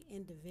state of the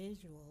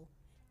individual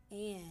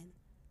and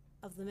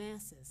of the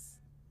masses.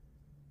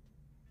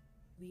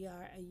 We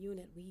are a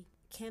unit. We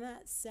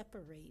cannot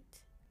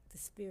separate the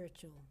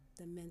spiritual,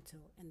 the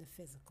mental, and the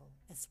physical,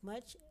 as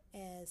much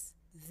as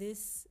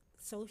this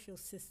social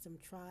system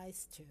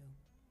tries to.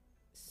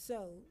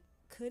 So,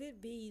 could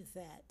it be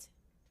that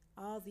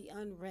all the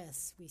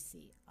unrest we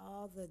see,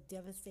 all the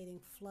devastating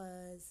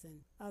floods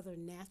and other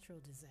natural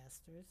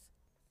disasters,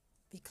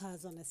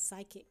 because on a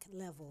psychic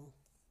level,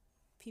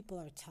 people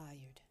are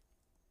tired.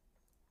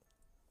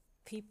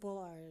 People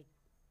are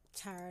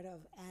tired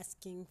of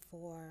asking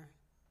for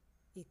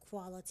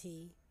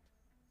equality,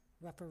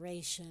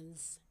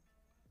 reparations,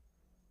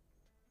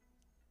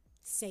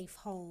 safe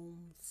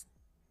homes,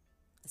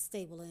 a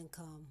stable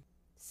income,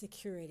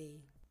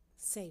 security,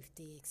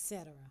 safety,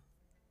 etc.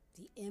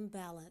 The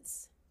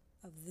imbalance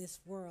of this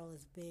world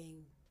is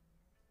being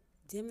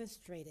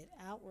demonstrated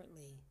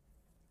outwardly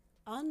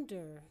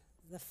under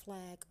the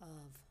flag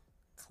of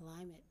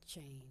climate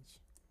change.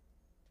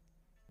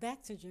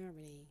 Back to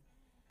Germany,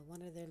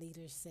 one of their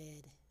leaders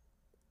said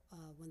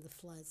when the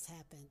floods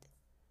happened,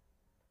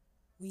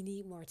 we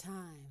need more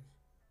time.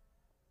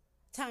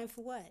 Time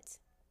for what?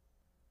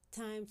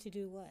 Time to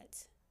do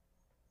what?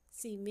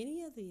 See,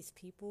 many of these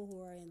people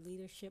who are in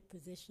leadership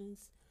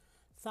positions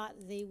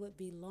thought they would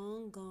be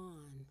long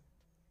gone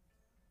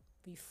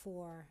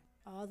before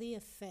all the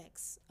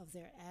effects of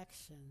their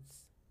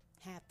actions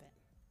happen.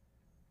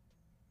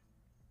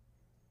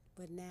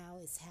 But now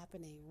it's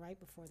happening right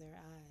before their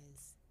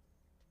eyes.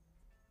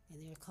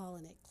 And they're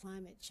calling it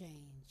climate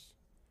change.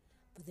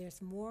 But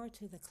there's more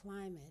to the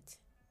climate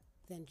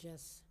than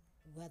just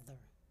weather.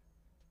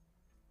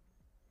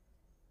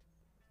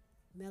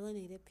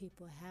 Melanated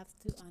people have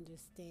to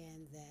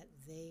understand that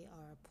they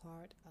are a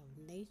part of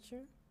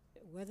nature,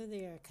 whether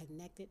they are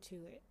connected to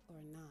it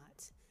or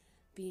not.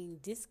 Being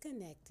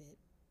disconnected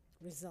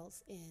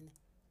results in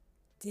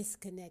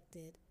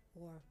disconnected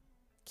or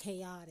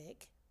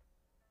chaotic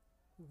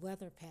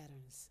weather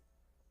patterns.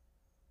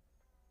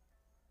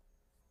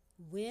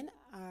 When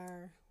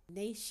our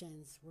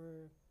nations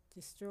were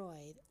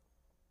destroyed,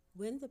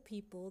 when the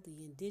people,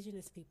 the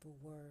indigenous people,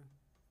 were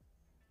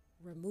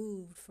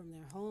removed from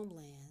their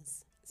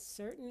homelands,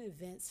 certain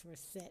events were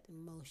set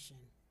in motion.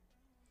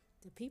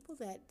 The people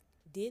that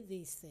did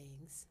these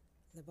things,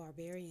 the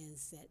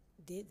barbarians that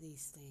did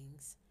these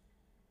things,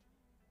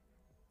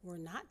 were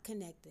not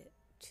connected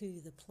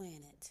to the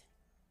planet.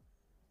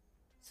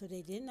 So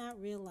they did not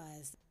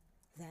realize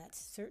that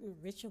certain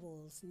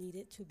rituals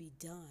needed to be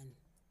done,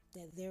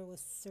 that there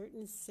was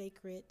certain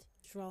sacred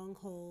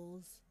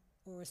strongholds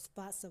or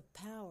spots of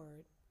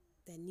power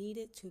that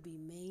needed to be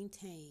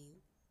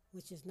maintained,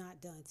 which is not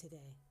done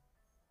today.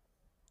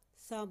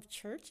 Some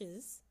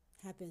churches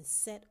have been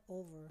set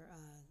over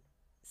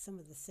some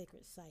of the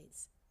sacred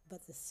sites,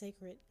 but the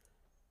sacred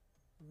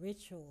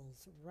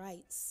rituals,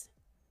 rites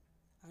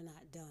are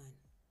not done.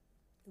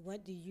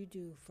 What do you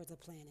do for the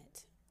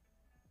planet?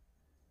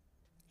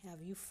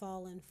 Have you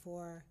fallen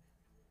for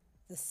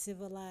the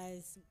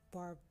civilized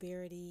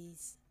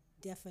barbarity's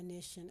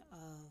definition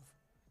of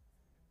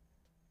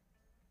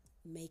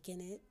making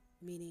it,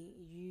 meaning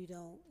you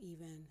don't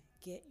even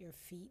get your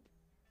feet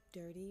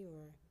dirty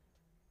or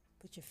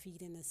put your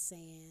feet in the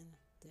sand,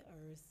 the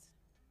earth,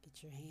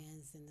 get your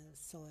hands in the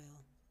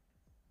soil,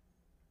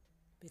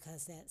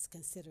 because that's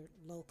considered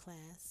low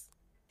class?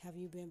 Have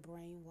you been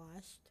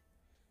brainwashed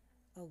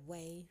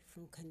away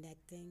from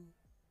connecting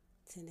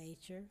to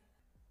nature,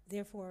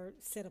 therefore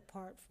set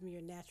apart from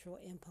your natural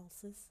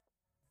impulses?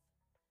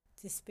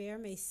 Despair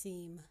may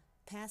seem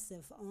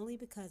passive only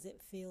because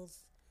it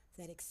feels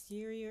that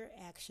exterior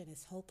action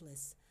is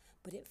hopeless,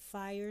 but it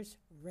fires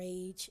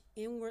rage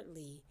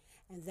inwardly,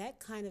 and that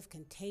kind of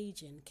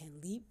contagion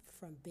can leap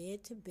from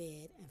bed to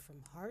bed and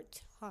from heart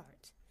to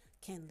heart,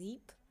 can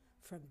leap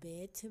from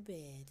bed to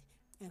bed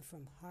and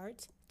from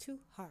heart to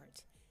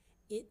heart.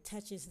 It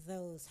touches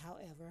those,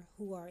 however,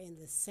 who are in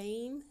the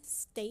same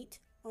state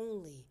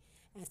only,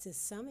 and to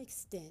some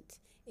extent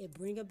it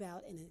brings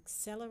about an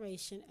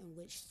acceleration in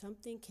which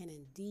something can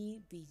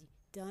indeed be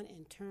done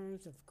in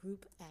terms of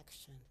group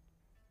action.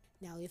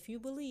 Now, if you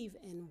believe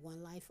in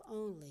one life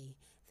only,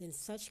 then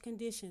such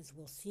conditions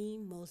will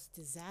seem most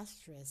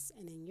disastrous,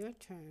 and in your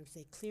terms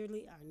they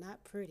clearly are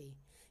not pretty.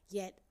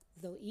 Yet,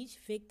 though each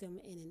victim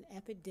in an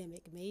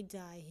epidemic may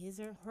die his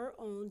or her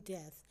own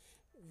death,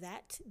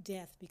 that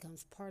death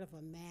becomes part of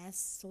a mass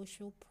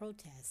social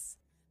protest.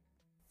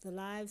 The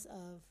lives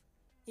of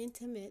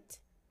intimate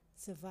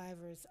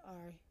survivors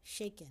are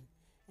shaken,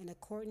 and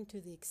according to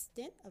the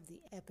extent of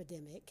the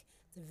epidemic,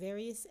 the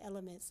various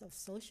elements of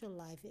social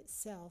life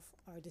itself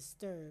are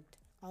disturbed,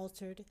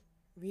 altered,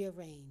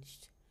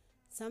 rearranged.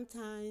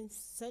 Sometimes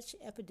such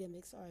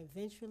epidemics are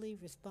eventually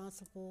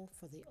responsible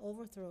for the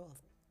overthrow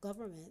of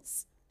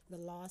governments, the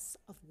loss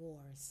of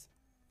wars.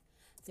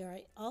 There are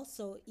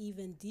also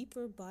even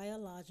deeper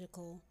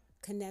biological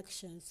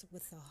connections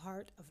with the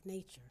heart of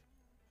nature.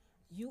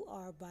 You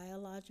are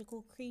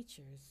biological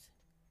creatures.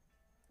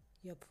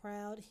 Your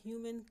proud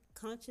human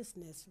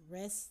consciousness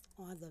rests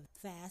on the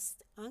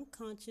vast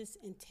unconscious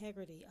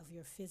integrity of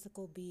your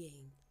physical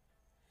being.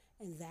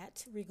 In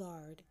that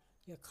regard,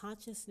 your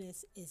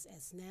consciousness is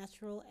as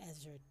natural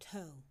as your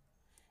toe.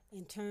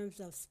 In terms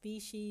of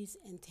species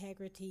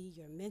integrity,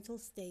 your mental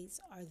states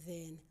are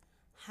then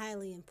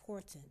highly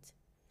important.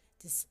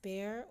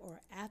 Despair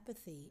or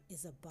apathy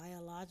is a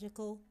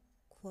biological,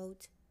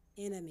 quote,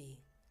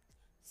 enemy.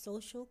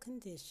 social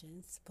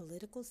conditions,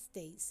 political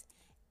states,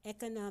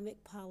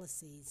 economic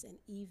policies, and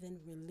even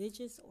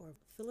religious or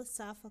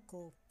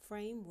philosophical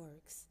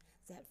frameworks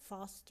that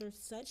foster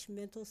such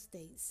mental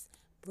states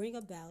bring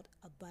about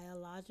a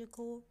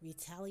biological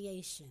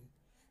retaliation.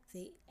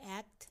 They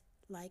act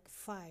like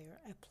fire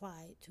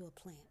applied to a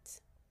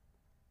plant.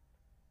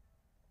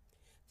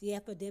 The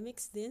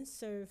epidemics then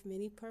serve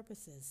many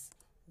purposes,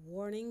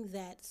 warning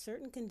that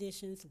certain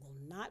conditions will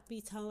not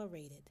be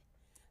tolerated.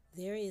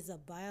 There is a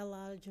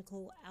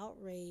biological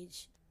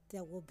outrage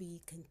that will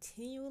be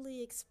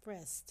continually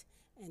expressed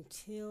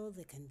until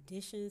the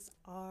conditions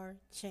are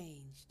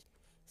changed.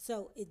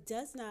 So it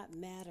does not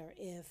matter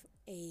if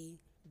a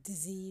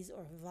disease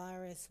or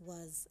virus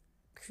was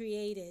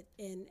created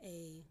in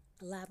a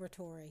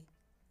laboratory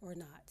or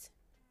not.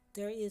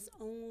 There is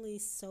only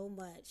so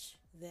much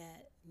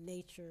that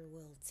nature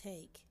will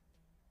take,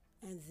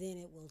 and then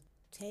it will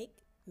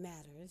take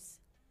matters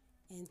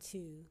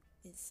into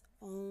its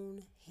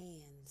own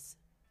hands.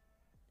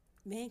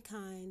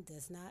 Mankind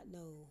does not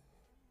know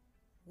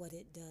what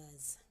it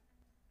does,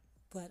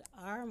 but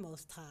our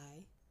Most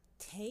High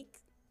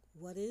take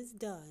what is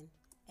done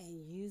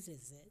and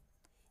uses it.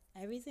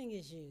 Everything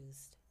is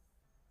used.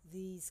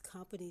 These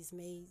companies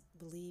may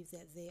believe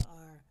that they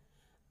are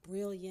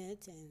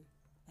brilliant and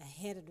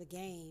ahead of the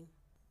game,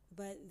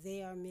 but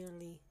they are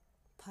merely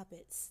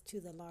puppets to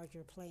the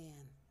larger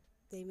plan.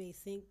 They may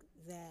think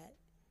that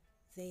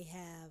they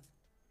have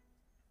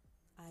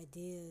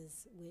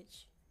ideas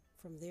which,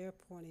 from their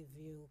point of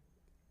view,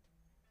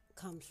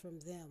 comes from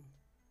them,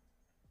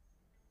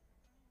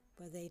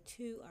 but they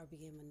too are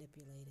being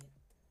manipulated.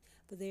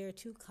 But they are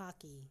too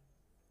cocky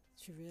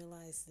to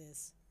realize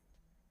this,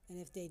 and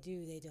if they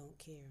do, they don't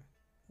care.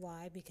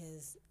 Why?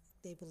 Because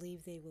they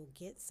believe they will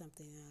get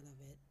something out of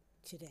it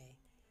today.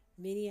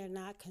 Many are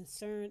not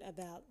concerned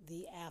about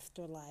the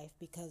afterlife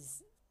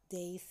because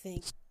they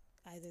think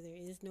either there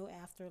is no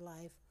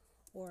afterlife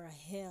or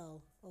a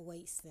hell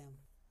awaits them.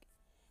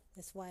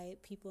 That's why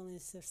people in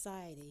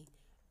society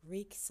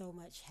wreak so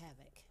much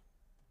havoc.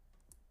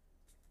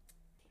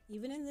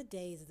 Even in the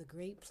days of the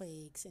great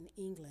plagues in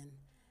England,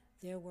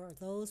 there were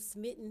those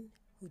smitten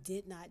who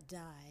did not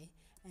die,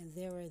 and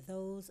there were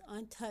those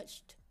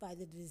untouched by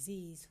the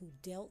disease who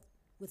dealt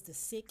with the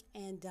sick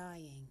and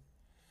dying.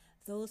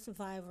 Those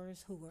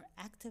survivors who were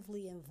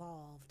actively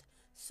involved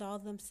saw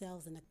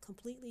themselves in a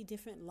completely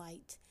different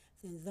light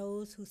than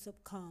those who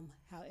succumbed,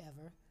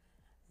 however.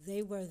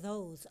 They were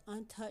those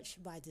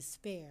untouched by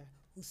despair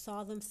who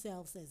saw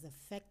themselves as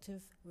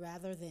effective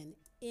rather than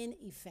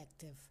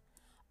ineffective.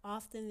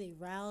 Often they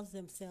roused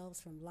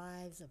themselves from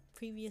lives of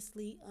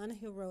previously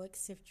unheroic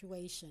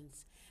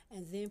situations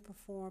and then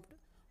performed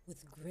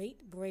with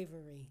great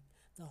bravery.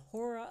 The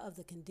horror of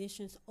the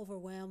conditions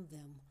overwhelmed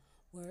them,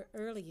 where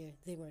earlier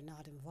they were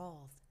not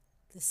involved.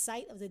 The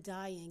sight of the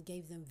dying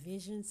gave them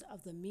visions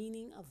of the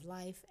meaning of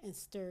life and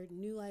stirred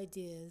new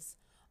ideas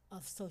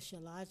of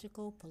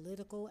sociological,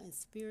 political, and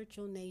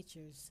spiritual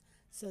natures,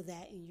 so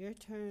that in your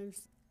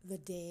terms, the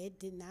dead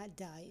did not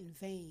die in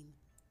vain.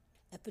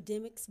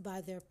 Epidemics,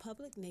 by their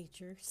public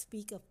nature,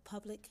 speak of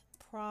public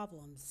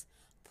problems,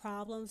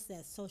 problems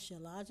that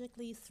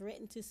sociologically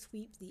threaten to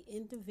sweep the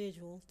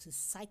individual to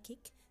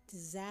psychic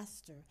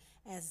disaster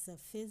as the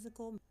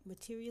physical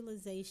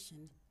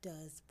materialization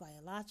does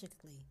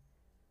biologically.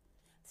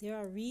 There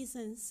are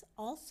reasons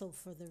also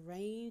for the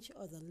range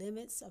or the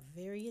limits of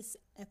various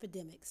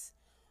epidemics,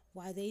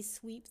 why they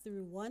sweep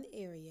through one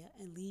area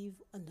and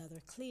leave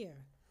another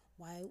clear,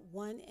 why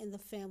one in the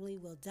family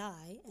will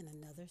die and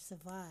another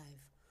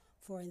survive.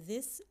 For in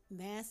this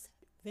mass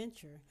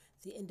venture,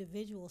 the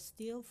individual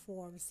still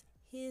forms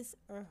his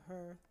or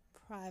her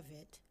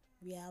private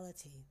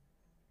reality.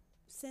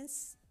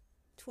 Since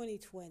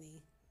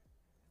 2020,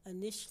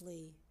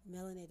 initially,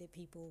 melanated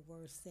people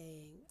were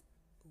saying,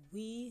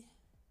 we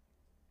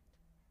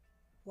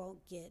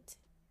won't get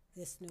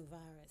this new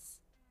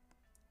virus.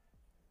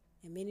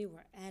 And many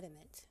were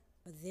adamant.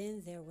 But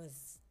then there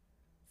was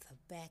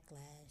the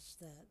backlash,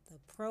 the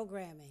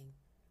programming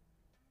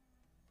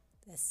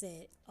that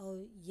said,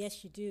 oh,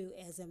 yes, you do.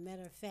 As a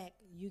matter of fact,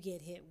 you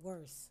get hit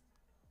worse.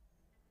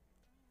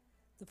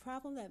 The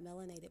problem that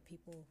melanated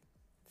people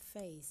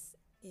face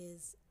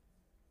is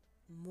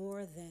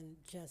more than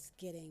just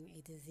getting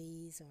a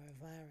disease or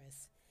a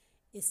virus.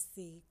 It's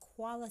the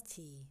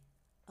quality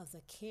of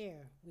the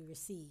care we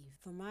receive.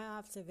 From my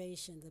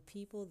observation, the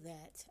people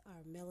that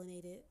are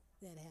melanated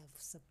that have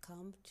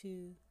succumbed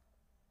to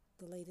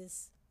the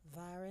latest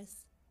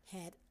virus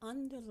had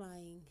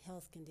underlying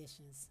health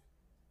conditions.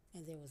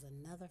 And there was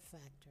another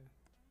factor.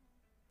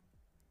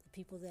 The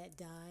people that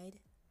died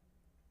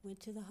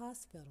went to the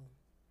hospital.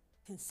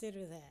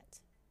 Consider that.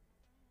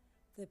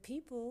 The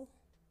people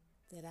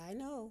that I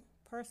know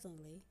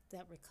personally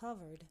that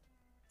recovered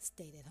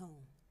stayed at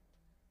home.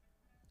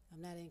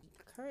 I'm not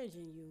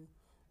encouraging you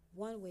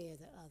one way or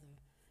the other,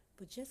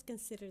 but just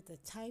consider the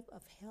type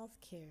of health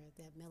care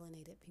that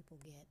melanated people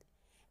get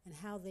and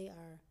how they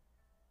are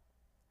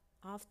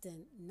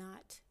often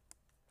not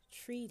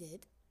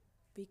treated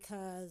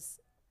because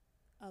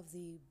of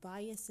the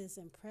biases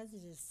and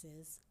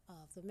prejudices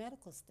of the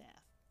medical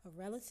staff. A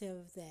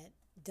relative that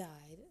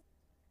died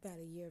about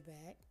a year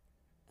back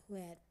who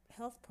had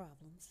health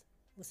problems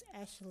was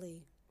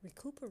actually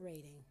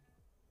recuperating,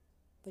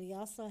 but he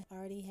also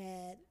already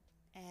had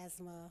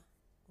asthma,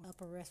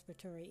 upper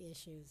respiratory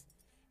issues,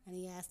 and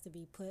he asked to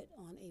be put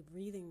on a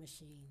breathing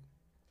machine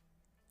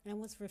and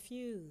was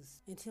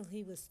refused until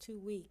he was too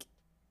weak.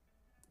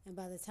 And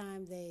by the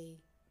time they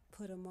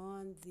put him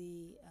on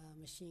the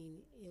machine,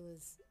 it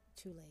was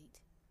too late.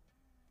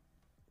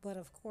 But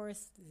of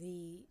course,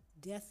 the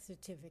death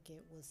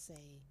certificate will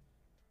say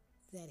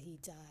that he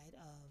died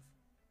of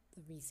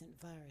the recent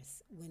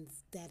virus when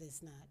that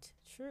is not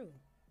true.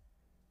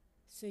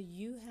 So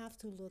you have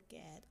to look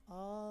at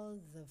all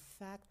the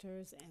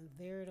factors and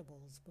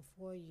variables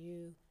before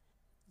you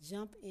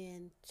jump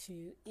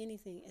into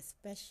anything,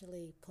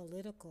 especially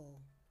political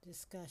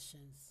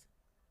discussions.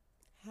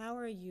 How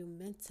are you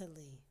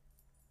mentally?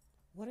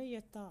 What are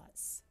your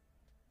thoughts?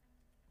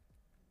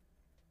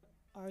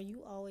 Are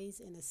you always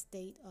in a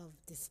state of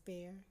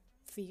despair,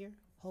 fear,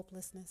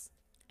 hopelessness?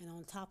 And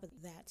on top of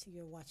that,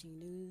 you're watching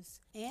news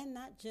and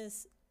not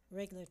just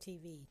regular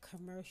TV,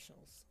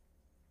 commercials.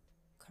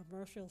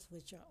 Commercials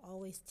which are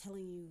always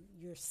telling you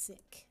you're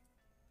sick.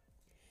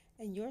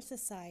 In your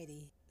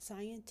society,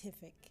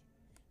 scientific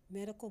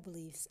medical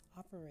beliefs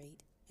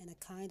operate in a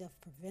kind of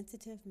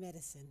preventative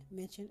medicine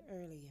mentioned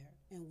earlier,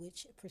 in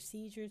which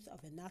procedures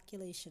of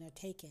inoculation are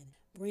taken,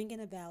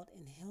 bringing about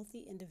in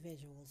healthy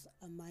individuals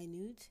a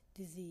minute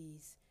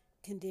disease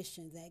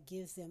condition that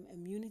gives them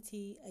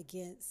immunity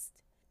against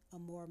a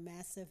more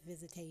massive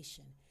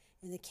visitation.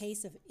 In the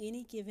case of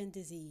any given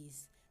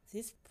disease,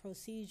 this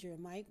procedure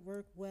might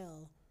work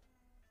well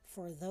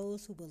for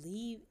those who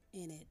believe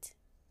in it.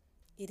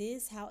 It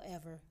is,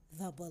 however,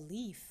 the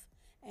belief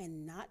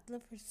and not the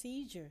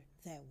procedure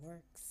that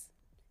works.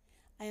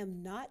 I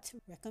am not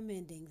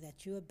recommending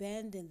that you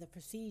abandon the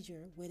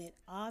procedure when it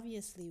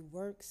obviously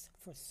works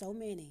for so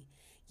many,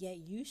 yet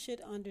you should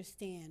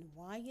understand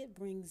why it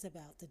brings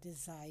about the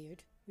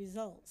desired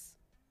results.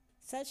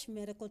 Such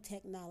medical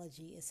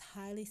technology is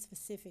highly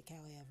specific,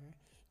 however.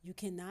 You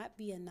cannot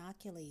be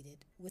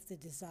inoculated with the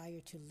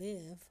desire to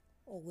live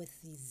or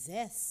with the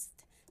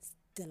zest,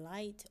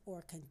 delight,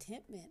 or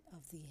contentment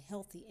of the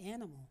healthy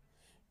animal.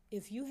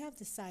 If you have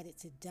decided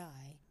to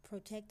die,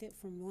 protected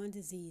from one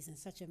disease in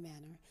such a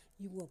manner,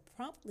 you will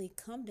promptly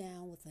come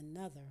down with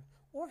another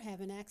or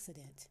have an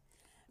accident.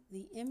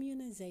 The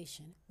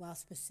immunization, while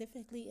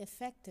specifically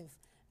effective,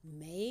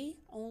 may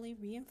only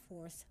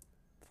reinforce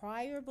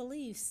prior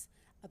beliefs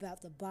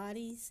about the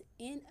body's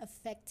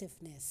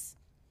ineffectiveness.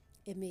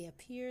 It may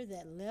appear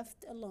that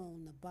left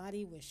alone, the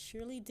body will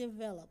surely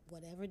develop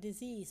whatever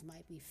disease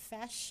might be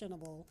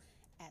fashionable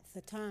at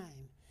the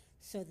time,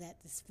 so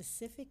that the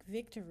specific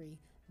victory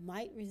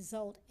might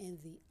result in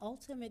the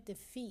ultimate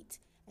defeat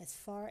as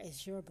far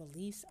as your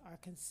beliefs are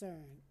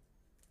concerned.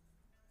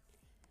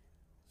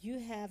 You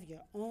have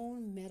your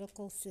own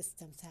medical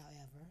systems,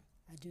 however.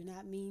 I do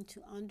not mean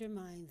to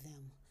undermine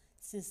them,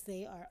 since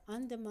they are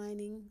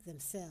undermining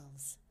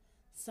themselves.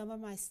 Some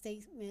of my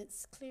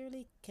statements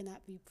clearly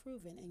cannot be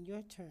proven in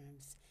your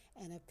terms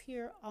and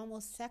appear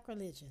almost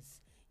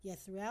sacrilegious, yet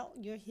throughout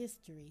your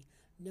history,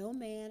 no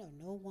man or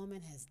no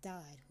woman has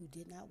died who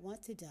did not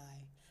want to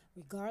die,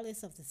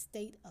 regardless of the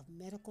state of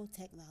medical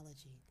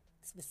technology.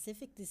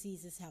 Specific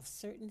diseases have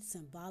certain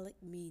symbolic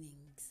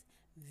meanings,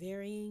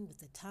 varying with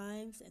the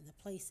times and the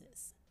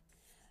places.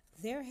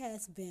 There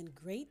has been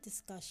great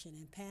discussion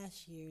in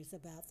past years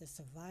about the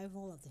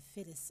survival of the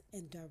fittest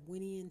in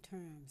Darwinian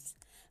terms,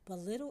 but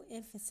little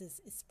emphasis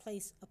is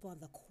placed upon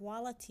the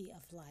quality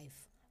of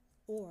life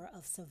or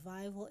of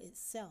survival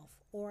itself,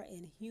 or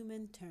in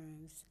human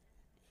terms,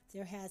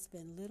 there has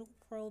been little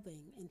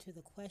probing into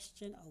the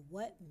question of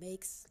what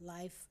makes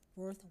life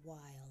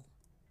worthwhile.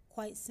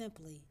 Quite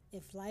simply,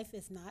 if life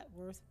is not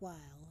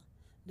worthwhile,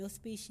 no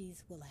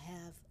species will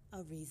have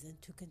a reason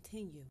to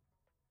continue.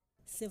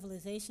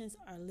 Civilizations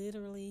are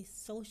literally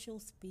social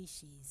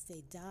species.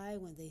 They die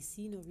when they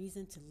see no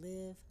reason to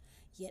live,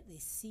 yet they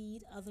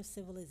seed other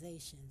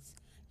civilizations.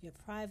 Your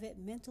private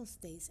mental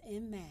states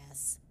en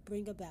masse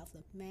bring about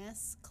the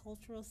mass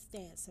cultural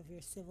stance of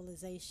your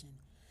civilization.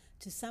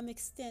 To some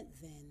extent,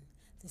 then,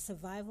 the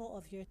survival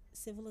of your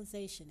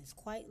civilization is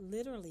quite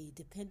literally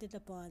dependent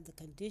upon the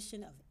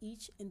condition of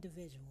each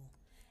individual.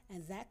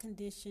 And that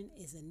condition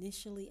is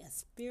initially a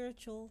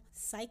spiritual,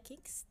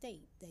 psychic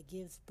state that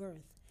gives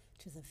birth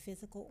to the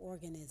physical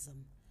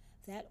organism.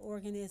 That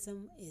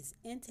organism is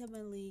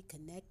intimately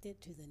connected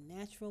to the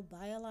natural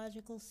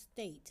biological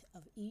state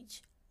of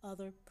each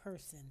other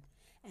person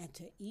and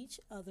to each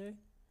other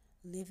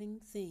living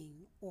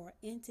thing or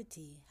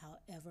entity,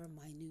 however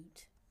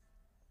minute.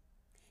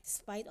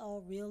 Despite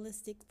all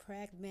realistic,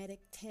 pragmatic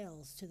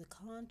tales to the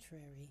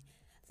contrary,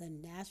 the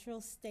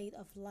natural state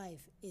of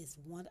life is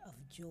one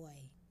of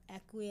joy,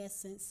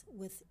 acquiescence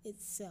with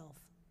itself,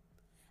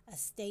 a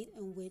state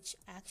in which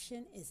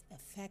action is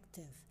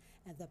effective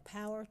and the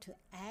power to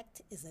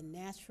act is a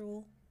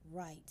natural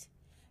right.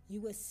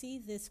 You would see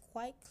this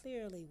quite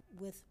clearly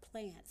with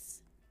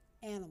plants,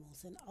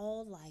 animals, and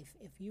all life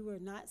if you were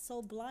not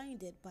so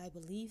blinded by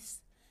beliefs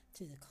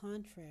to the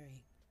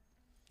contrary.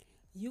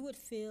 You would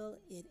feel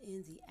it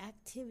in the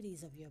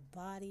activities of your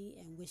body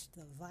in which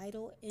the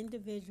vital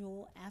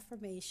individual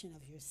affirmation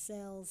of your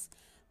cells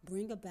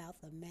bring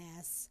about the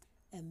mass,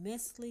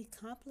 immensely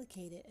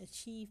complicated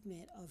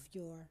achievement of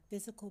your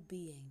physical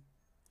being.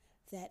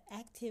 That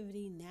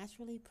activity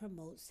naturally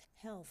promotes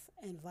health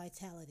and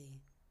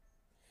vitality.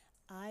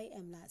 I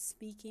am not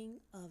speaking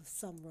of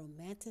some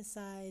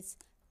romanticized,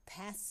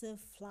 passive,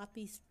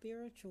 floppy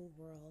spiritual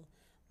world,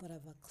 but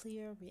of a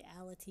clear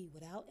reality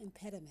without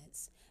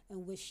impediments,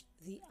 in which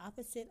the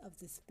opposite of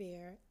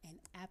despair and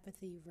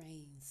apathy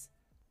reigns.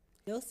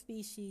 No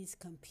species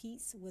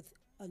competes with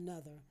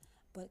another,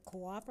 but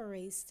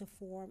cooperates to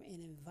form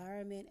an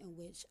environment in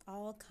which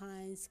all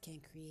kinds can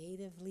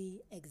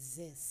creatively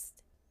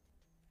exist.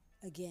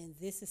 Again,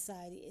 this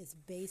society is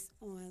based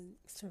on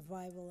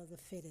survival of the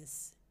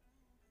fittest,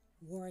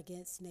 war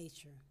against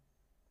nature,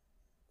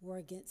 war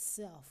against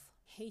self,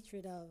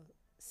 hatred of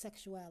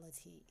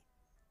sexuality,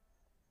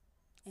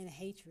 and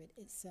hatred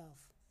itself.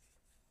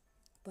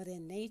 But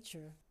in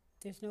nature,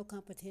 there's no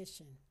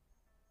competition,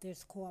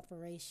 there's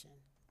cooperation.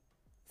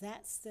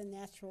 That's the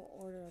natural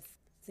order of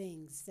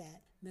things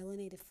that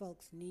melanated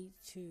folks need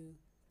to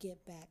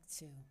get back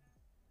to.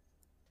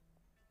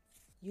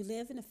 You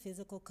live in a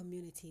physical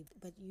community,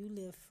 but you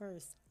live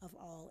first of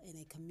all in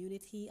a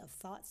community of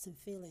thoughts and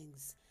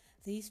feelings.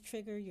 These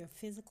trigger your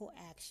physical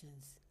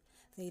actions.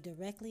 They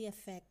directly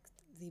affect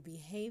the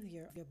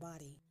behavior of your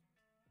body.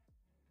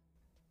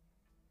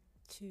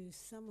 To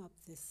sum up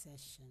this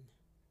session,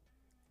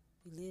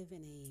 we live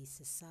in a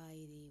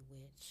society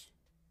which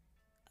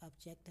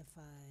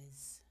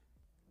objectifies,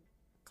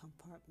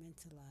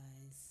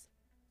 compartmentalizes,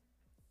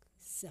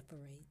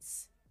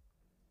 separates.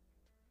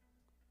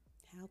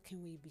 How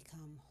can we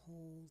become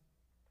whole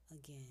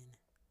again?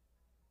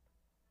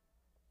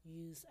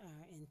 Use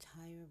our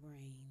entire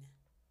brain,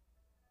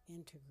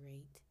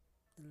 integrate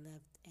the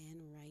left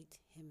and right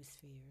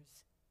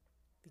hemispheres,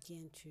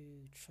 begin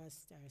to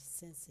trust our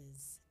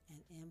senses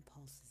and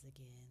impulses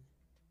again,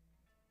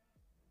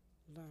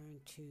 learn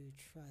to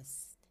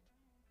trust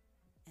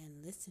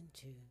and listen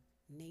to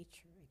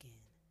nature again.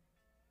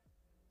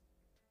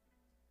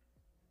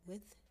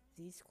 With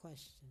these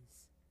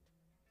questions,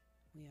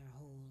 we are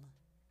whole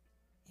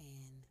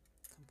and